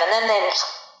they can. And then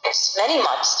many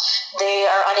months, they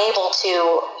are unable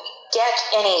to get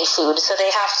any food, so they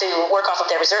have to work off of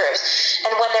their reserves.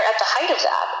 And when they're at the height of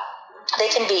that, they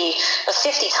can be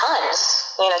 50 tons.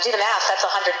 Do the math, that's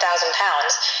 100,000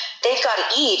 pounds. They've got to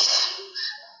eat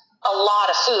a lot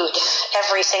of food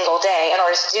every single day in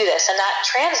order to do this. And that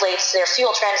their fuel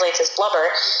translates as blubber,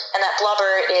 and that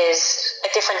blubber is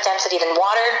a different density than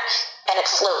water, and it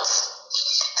floats.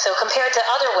 So compared to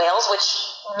other whales, which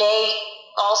may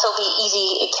also be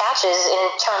easy catches in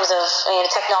terms of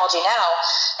technology now,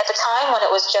 at the time when it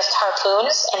was just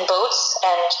harpoons and boats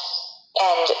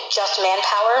and just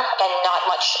manpower and not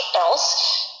much else,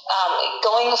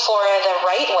 going for the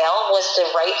right whale was the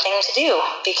right thing to do,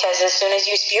 because as soon as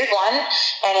you speared one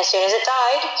and as soon as it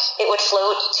died, it would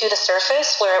float to the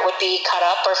surface where it would be cut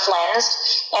up or flensed,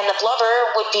 and the blubber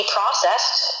would be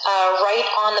processed right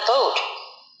on the boat.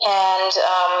 And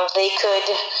they could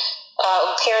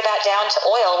pare that down to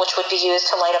oil, which would be used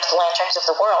to light up the lanterns of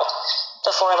the world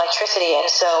before electricity. And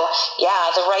so,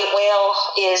 yeah, the right whale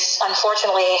is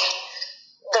unfortunately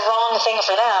the wrong thing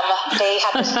for them. They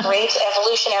have this great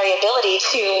evolutionary ability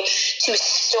to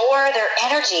store their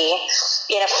energy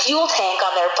in a fuel tank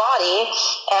on their body,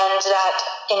 and that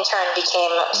in turn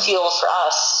became fuel for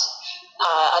us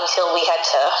until we had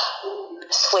to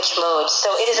switch modes. So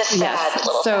it is a sad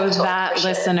little So that,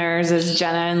 listeners, is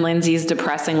Jenna and Lindsay's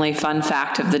depressingly fun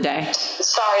fact of the day.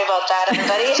 Sorry about that,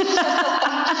 everybody.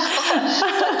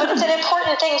 but it's an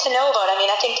important thing to know about. I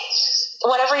mean, I think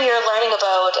whenever you're learning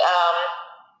about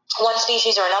one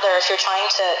species or another, if you're trying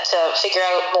to figure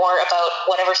out more about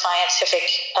whatever scientific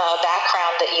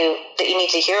background that you need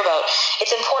to hear about,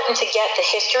 it's important to get the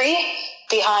history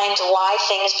behind why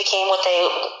things became what they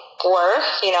were,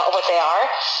 what they are,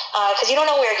 because you don't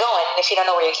know where you're going if you don't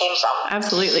know where you came from.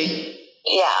 Absolutely.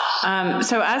 Yeah.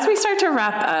 So as we start to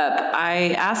wrap up,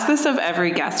 I ask this of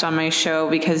every guest on my show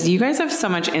because you guys have so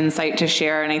much insight to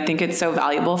share, and I think it's so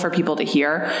valuable for people to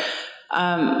hear.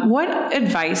 What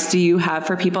advice do you have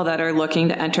for people that are looking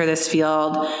to enter this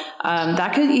field?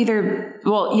 That could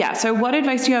so what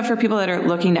advice do you have for people that are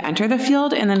looking to enter the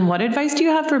field? And then what advice do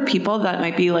you have for people that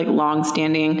might be like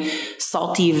longstanding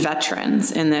salty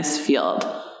veterans in this field?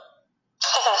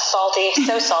 Salty,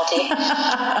 so salty.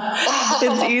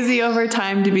 It's easy over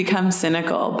time to become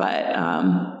cynical, but,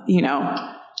 Well,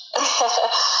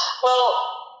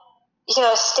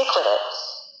 stick with it.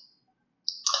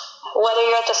 Whether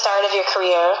you're at the start of your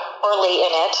career or late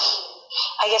in it,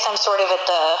 I guess I'm sort of at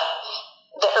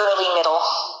the early middle.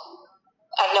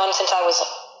 I've known since I was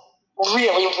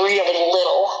really, really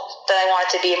little that I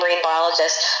wanted to be a marine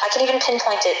biologist. I can even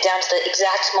pinpoint it down to the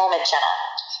exact moment, Jenna,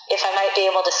 if I might be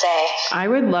able to say. I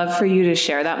would love for you to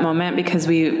share that moment, because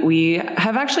we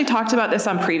have actually talked about this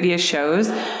on previous shows.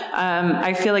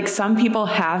 I feel like some people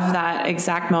have that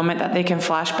exact moment that they can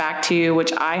flash back to,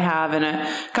 which I have, and a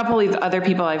couple of other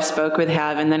people I've spoke with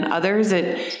have, and then others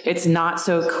it's not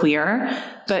so clear.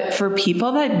 But for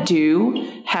people that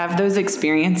do have those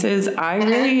experiences, I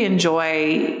really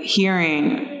enjoy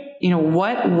hearing,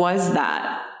 what was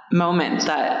that moment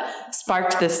that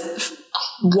sparked this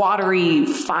watery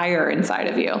fire inside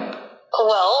of you?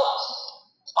 Well,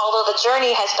 although the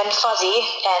journey has been fuzzy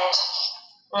and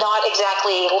not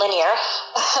exactly linear,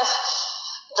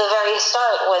 the very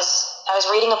start was I was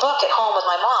reading a book at home with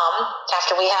my mom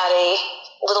after we had a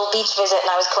little beach visit, and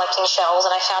I was collecting shells,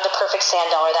 and I found a perfect sand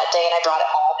dollar that day, and I brought it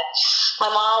home. And my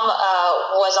mom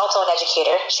was also an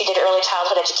educator. She did early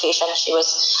childhood education. She was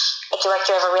a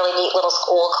director of a really neat little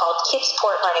school called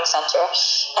Kidsport Learning Center,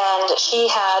 and she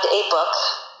had a book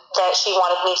that she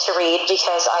wanted me to read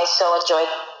because I so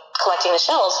enjoyed collecting the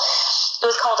shells. It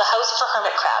was called A House for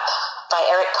Hermit Crab by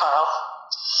Eric Carle.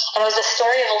 And it was the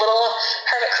story of a little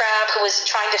hermit crab who was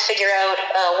trying to figure out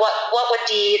what would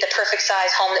be the perfect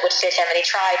size home that would fit him. And he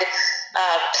tried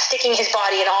sticking his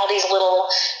body in all these little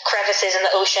crevices in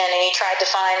the ocean, and he tried to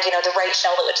find, the right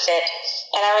shell that would fit.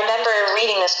 And I remember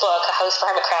reading this book, A House for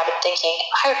Hermit Crab, and thinking,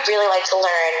 I would really like to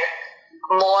learn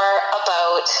more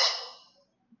about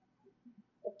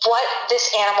what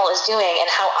this animal is doing and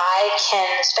how I can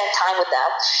spend time with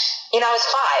them. I was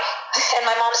 5, and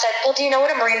my mom said, well, do you know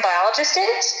what a marine biologist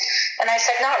is? And I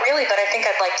said, not really, but I think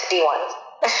I'd like to be one.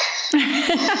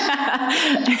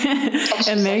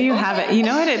 And there you have it. You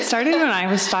know what? It started when I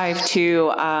was 5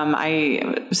 too.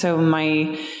 So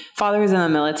my father was in the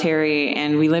military,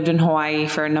 and we lived in Hawaii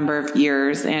for a number of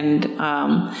years. And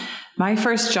my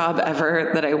first job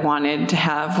ever that I wanted to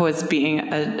have was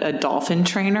being a dolphin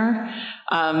trainer.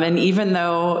 And even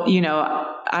though,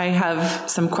 I have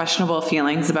some questionable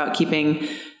feelings about keeping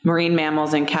marine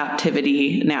mammals in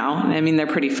captivity now. I mean, they're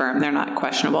pretty firm. They're not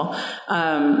questionable.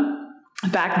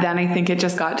 Back then, I think it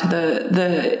just got to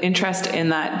the interest in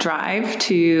that drive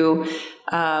to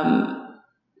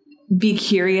be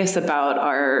curious about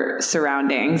our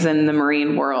surroundings and the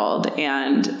marine world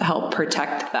and help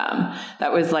protect them.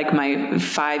 That was like my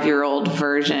 5-year-old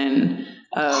version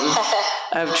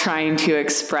of trying to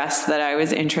express that I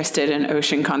was interested in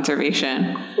ocean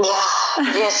conservation. Yeah,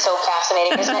 it is so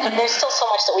fascinating, isn't it? And there's still so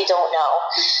much that we don't know.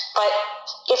 But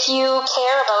if you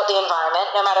care about the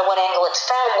environment, no matter what angle it's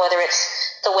from, whether it's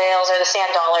the whales or the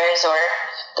sand dollars or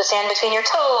the sand between your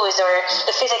toes or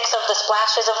the physics of the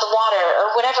splashes of the water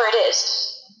or whatever it is,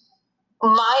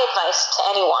 my advice to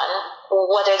anyone,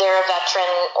 whether they're a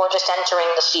veteran or just entering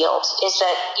the field, is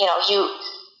that,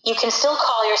 you can still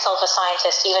call yourself a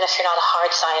scientist even if you're not a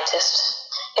hard scientist.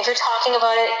 If you're talking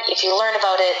about it, if you learn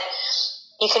about it,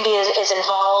 you can be as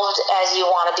involved as you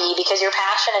want to be, because your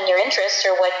passion and your interests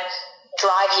are what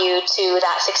drive you to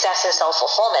that success and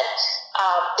self-fulfillment.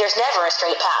 There's never a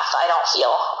straight path, I don't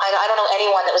feel. I don't know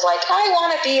anyone that was like, I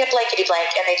want to be a blankety blank,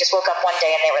 and they just woke up one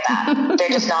day and they were that.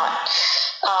 They're just not.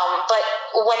 But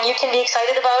when you can be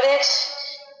excited about it,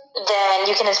 then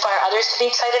you can inspire others to be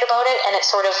excited about it, and it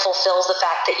sort of fulfills the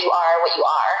fact that you are what you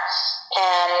are.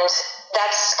 And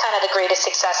that's kind of the greatest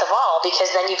success of all,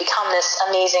 because then you become this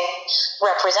amazing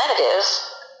representative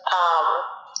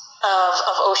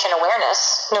of ocean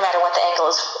awareness, no matter what the angle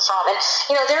is from. And,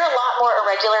 there are a lot more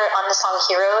irregular, unsung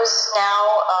heroes now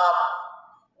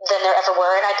than there ever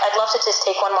were. And I'd love to just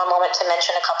take one more moment to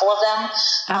mention a couple of them.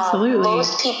 Absolutely.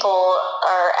 Most people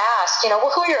are asked, who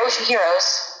are your ocean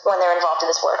heroes when they're involved in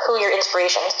this work? Who are your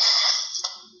inspirations?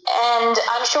 And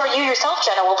I'm sure you yourself,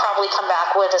 Jenna, will probably come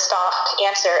back with a stock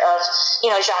answer of,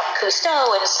 Jacques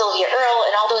Cousteau and Sylvia Earle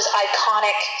and all those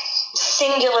iconic,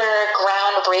 singular,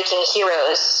 groundbreaking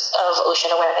heroes of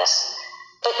ocean awareness.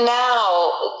 But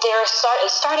now there are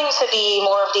starting to be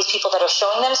more of these people that are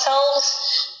showing themselves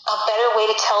a better way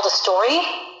to tell the story,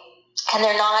 and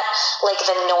they're not like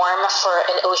the norm for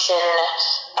an ocean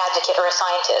advocate or a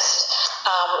scientist.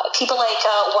 People like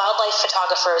wildlife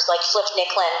photographers like Flip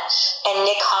Nicklin and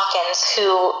Nick Hawkins,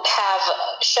 who have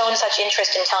shown such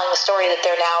interest in telling the story that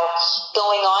they're now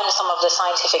going on some of the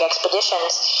scientific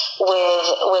expeditions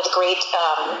with great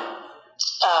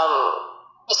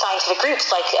scientific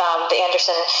groups like the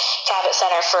Anderson Cabot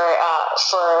Center for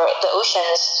the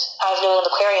Oceans, I've New England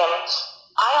Aquarium.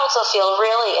 I also feel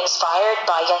really inspired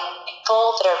by young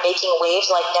people that are making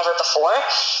waves like never before,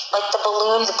 like the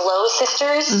Balloons Blow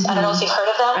sisters. Mm-hmm. I don't know if you've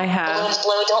heard of them. I have. Balloons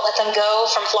Blow, Don't Let Them Go,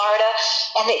 from Florida.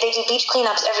 And they do beach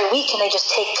cleanups every week, and they just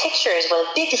take pictures with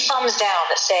big thumbs down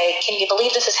that say, can you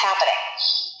believe this is happening?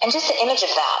 And just the image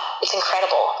of that, it's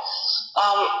incredible.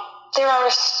 There are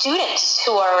students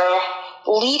who are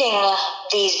leading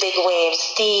these big waves.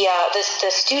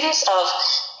 The students of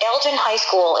Elgin High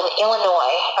School in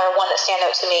Illinois are one that stand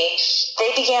out to me. They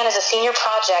began as a senior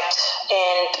project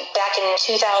back in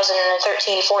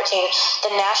 2013-14,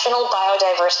 the National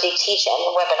Biodiversity Teach-In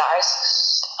webinars.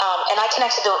 And I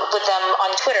connected with them on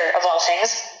Twitter, of all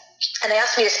things. And they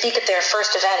asked me to speak at their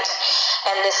first event.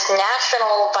 And this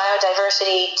National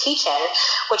Biodiversity Teach-In,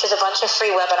 which is a bunch of free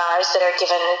webinars that are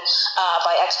given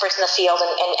by experts in the field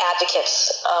and advocates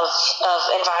of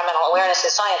environmental awareness and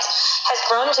science, has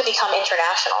grown to become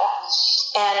international.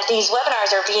 And these webinars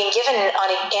are being given on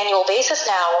an annual basis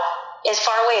now as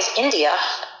far away as India,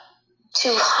 to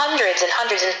hundreds and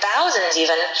hundreds and thousands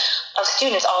even of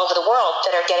students all over the world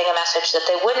that are getting a message that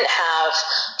they wouldn't have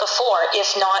before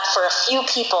if not for a few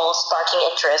people sparking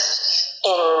interest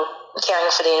in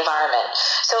caring for the environment.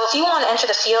 So if you want to enter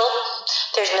the field,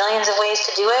 there's millions of ways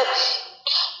to do it.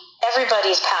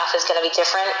 Everybody's path is going to be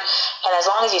different, and as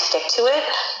long as you stick to it,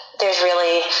 there's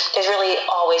really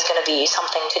always going to be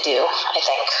something to do, I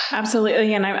think.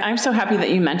 Absolutely. And I'm so happy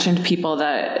that you mentioned people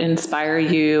that inspire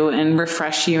you and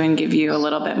refresh you and give you a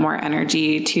little bit more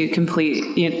energy to complete,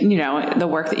 the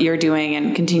work that you're doing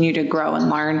and continue to grow and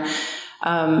learn.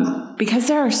 Because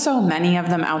there are so many of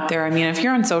them out there. I mean, if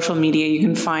you're on social media, you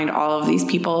can find all of these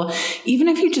people. Even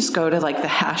if you just go to like the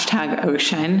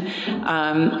 #ocean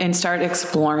and start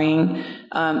exploring,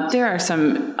 there are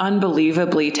some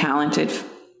unbelievably talented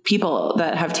people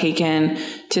that have taken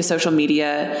to social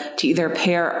media to either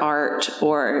pair art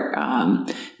or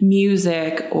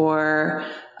music or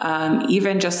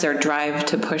even just their drive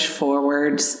to push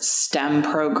forward STEM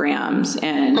programs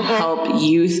and help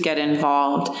youth get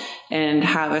involved and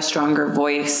have a stronger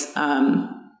voice.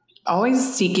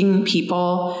 Always seeking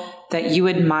people that you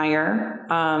admire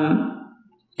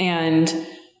and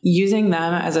using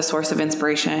them as a source of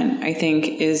inspiration, I think,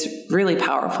 is really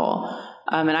powerful.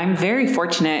 And I'm very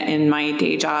fortunate in my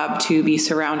day job to be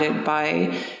surrounded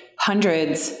by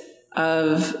hundreds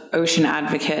of ocean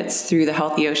advocates through the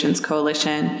Healthy Oceans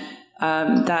Coalition,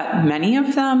 that many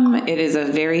of them, it is a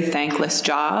very thankless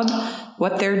job,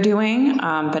 what they're doing,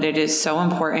 but it is so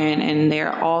important and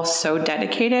they're all so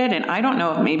dedicated. And I don't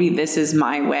know if maybe this is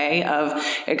my way of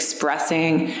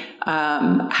expressing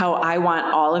how I want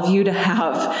all of you to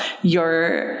have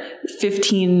your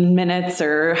 15 minutes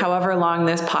or however long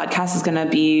this podcast is going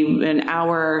to be, an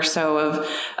hour or so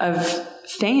of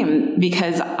fame,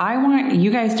 because I want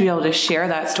you guys to be able to share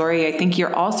that story. I think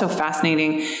you're also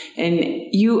fascinating, and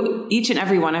you, each and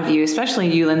every one of you,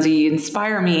 especially you, Lindsay, you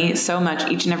inspire me so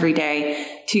much each and every day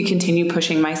to continue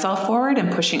pushing myself forward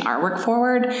and pushing our work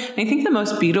forward. And I think the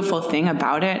most beautiful thing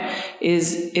about it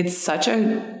is it's such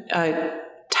a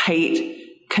tight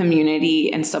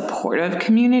community and supportive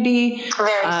community.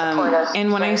 Very supportive.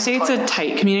 And when I say it's a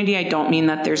tight community, I don't mean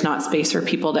that there's not space for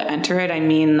people to enter it. I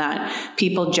mean that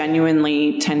people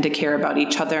genuinely tend to care about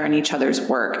each other and each other's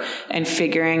work, and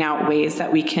figuring out ways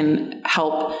that we can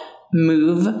help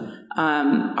move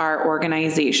our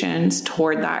organizations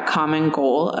toward that common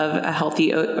goal of a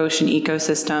healthy ocean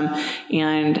ecosystem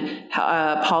and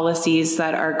policies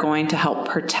that are going to help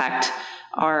protect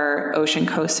our ocean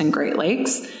coasts and Great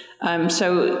Lakes.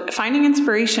 So finding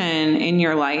inspiration in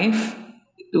your life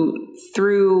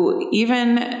through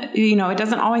even, it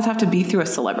doesn't always have to be through a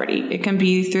celebrity. It can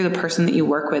be through the person that you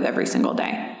work with every single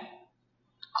day.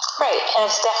 Right. And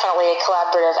it's definitely a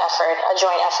collaborative effort, a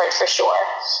joint effort for sure.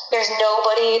 There's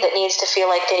nobody that needs to feel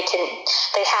like they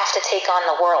have to take on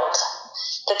the world.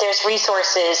 That there's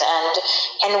resources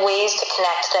and ways to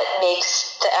connect that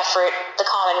makes the effort, the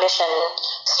common mission,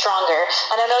 stronger.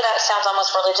 And I know that sounds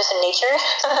almost religious in nature,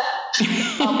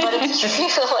 but it's true.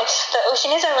 Like, the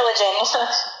ocean is our religion.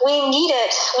 We need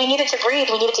it. We need it to breathe.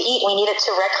 We need it to eat. We need it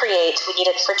to recreate. We need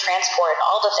it for transport,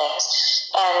 all the things.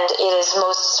 And it is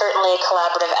most certainly a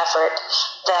collaborative effort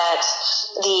that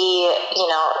the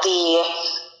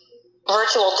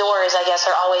virtual doors, I guess,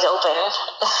 are always open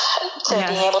to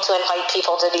being able to invite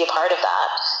people to be a part of that,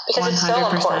 because 100%. It's so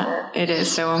important. It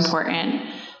is so important.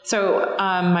 So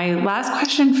my last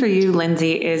question for you,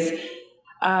 Lindsay, is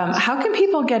how can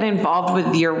people get involved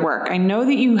with your work? I know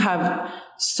that you have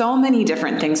so many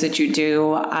different things that you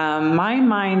do. My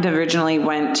mind originally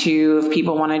went to if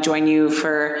people want to join you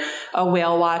for a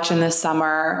whale watch in the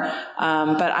summer,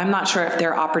 but I'm not sure if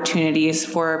there are opportunities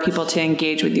for people to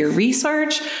engage with your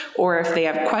research, or if they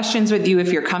have questions with you,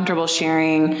 if you're comfortable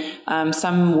sharing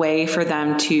some way for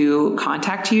them to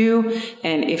contact you.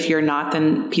 And if you're not,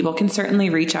 then people can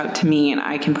certainly reach out to me and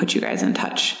I can put you guys in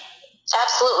touch.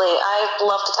 Absolutely. I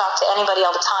love to talk to anybody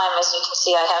all the time. As you can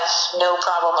see, I have no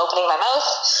problem opening my mouth.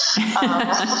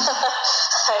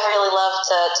 I really love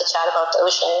to chat about the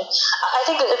ocean. I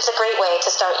think it's a great way to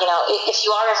start. If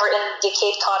you are ever in the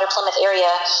Cape Cod or Plymouth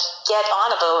area, get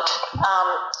on a boat.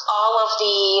 All of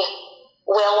the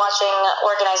whale watching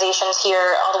organizations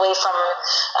here, all the way from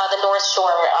the North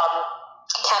Shore,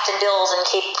 Captain Bill's and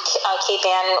Cape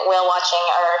Ann whale watching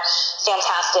are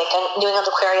fantastic. And New England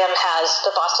Aquarium has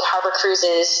the Boston Harbor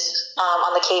cruises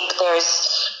on the Cape. There's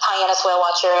Hyannis Whale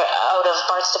Watcher out of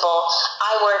Barnstable.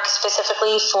 I work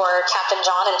specifically for Captain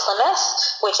John in Plymouth,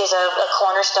 which is a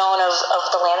cornerstone of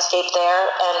the landscape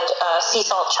there, and Sea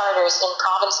Salt Charters in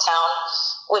Provincetown,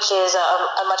 which is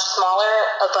a much smaller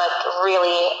but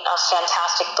really a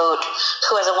fantastic boat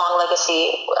who has a long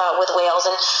legacy with whales.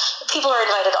 And people are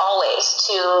invited always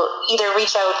to either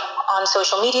reach out on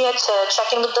social media to check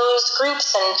in with those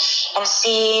groups and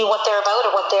see what they're about,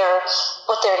 or what their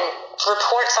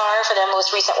reports are for their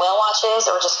most recent whale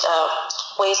watches, or just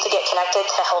ways to get connected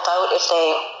to help out if they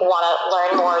want to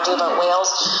learn more or do about whales.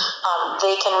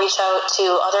 They can reach out to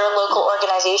other local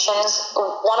organizations.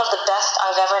 One of the best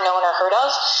I've ever known or heard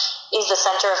of is the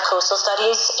Center of Coastal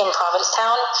Studies in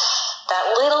Provincetown.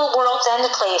 That little World's End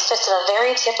place, just at the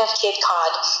very tip of Cape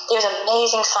Cod. There's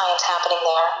amazing science happening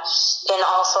there in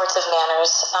all sorts of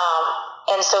manners.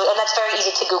 And that's very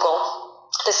easy to Google.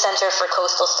 The Center for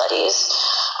Coastal Studies,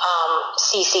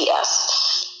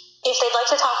 CCS. If they'd like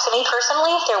to talk to me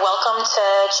personally, they're welcome to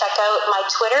check out my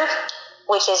Twitter,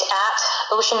 which is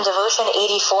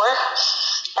 @OceanDevotion84.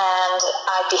 And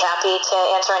I'd be happy to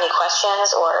answer any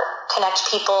questions or connect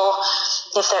people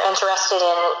if they're interested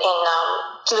in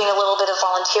doing a little bit of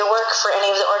volunteer work for any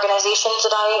of the organizations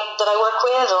that I work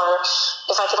with, or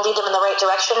if I can lead them in the right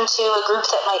direction to a group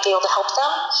that might be able to help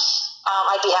them.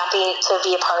 I'd be happy to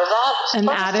be a part of that. And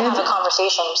to have a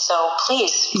conversation. So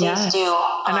please do.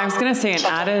 And I was going to say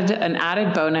an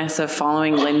added bonus of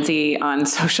following Lindsay on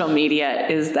social media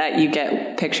is that you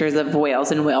get pictures of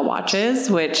whales and whale watches,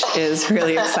 which is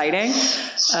really exciting.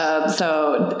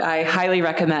 So I highly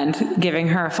recommend giving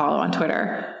her a follow on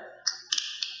Twitter.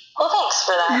 Well, thanks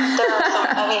for that.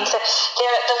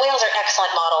 The whales are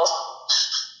excellent models.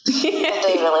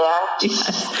 They really are.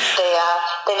 Yes.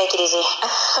 They make it easy.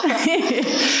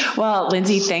 Well,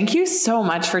 Lindsay, thank you so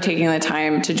much for taking the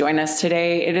time to join us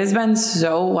today. It has been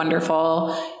so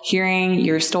wonderful hearing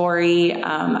your story.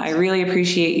 I really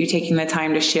appreciate you taking the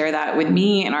time to share that with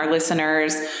me and our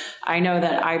listeners. I know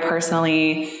that I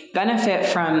personally benefit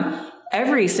from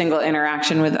every single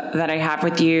interaction that I have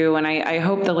with you, and I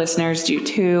hope the listeners do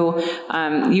too.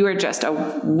 You are just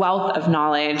a wealth of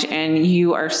knowledge, and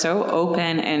you are so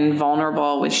open and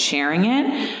vulnerable with sharing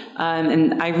it.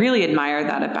 And I really admire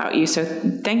that about you. So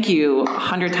thank you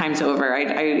 100 times over.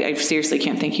 I seriously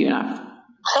can't thank you enough.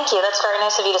 Thank you. That's very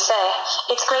nice of you to say.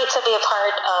 It's great to be a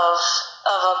part of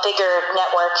a bigger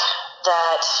network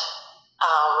that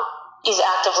is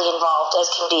actively involved as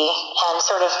can be, and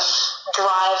sort of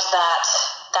drives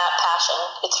that passion.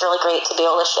 It's really great to be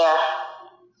able to share.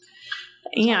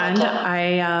 And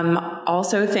I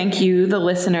also thank you, the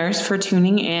listeners, for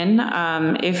tuning in.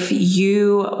 If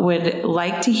you would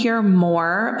like to hear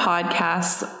more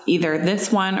podcasts, either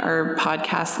this one or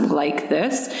podcasts like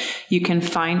this, you can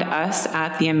find us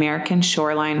at the American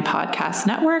Shoreline Podcast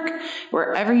Network,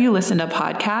 wherever you listen to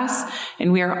podcasts.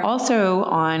 And we are also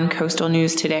on Coastal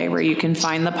News Today, where you can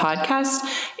find the podcast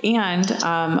and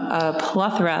a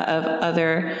plethora of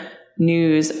other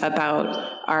news about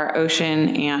our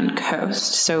ocean and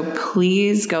coast. So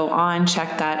please go on,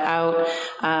 check that out.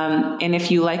 And if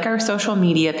you like our social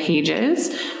media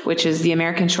pages, which is the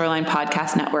American Shoreline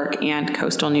Podcast Network and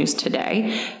Coastal News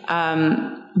Today,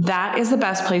 that is the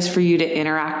best place for you to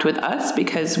interact with us,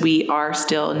 because we are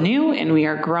still new and we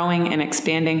are growing and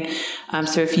expanding.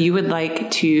 So if you would like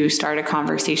to start a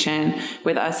conversation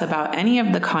with us about any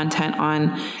of the content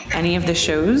on any of the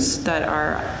shows that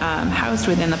are housed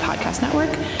within the podcast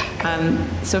network,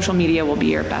 social media will be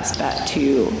your best bet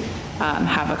to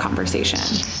have a conversation.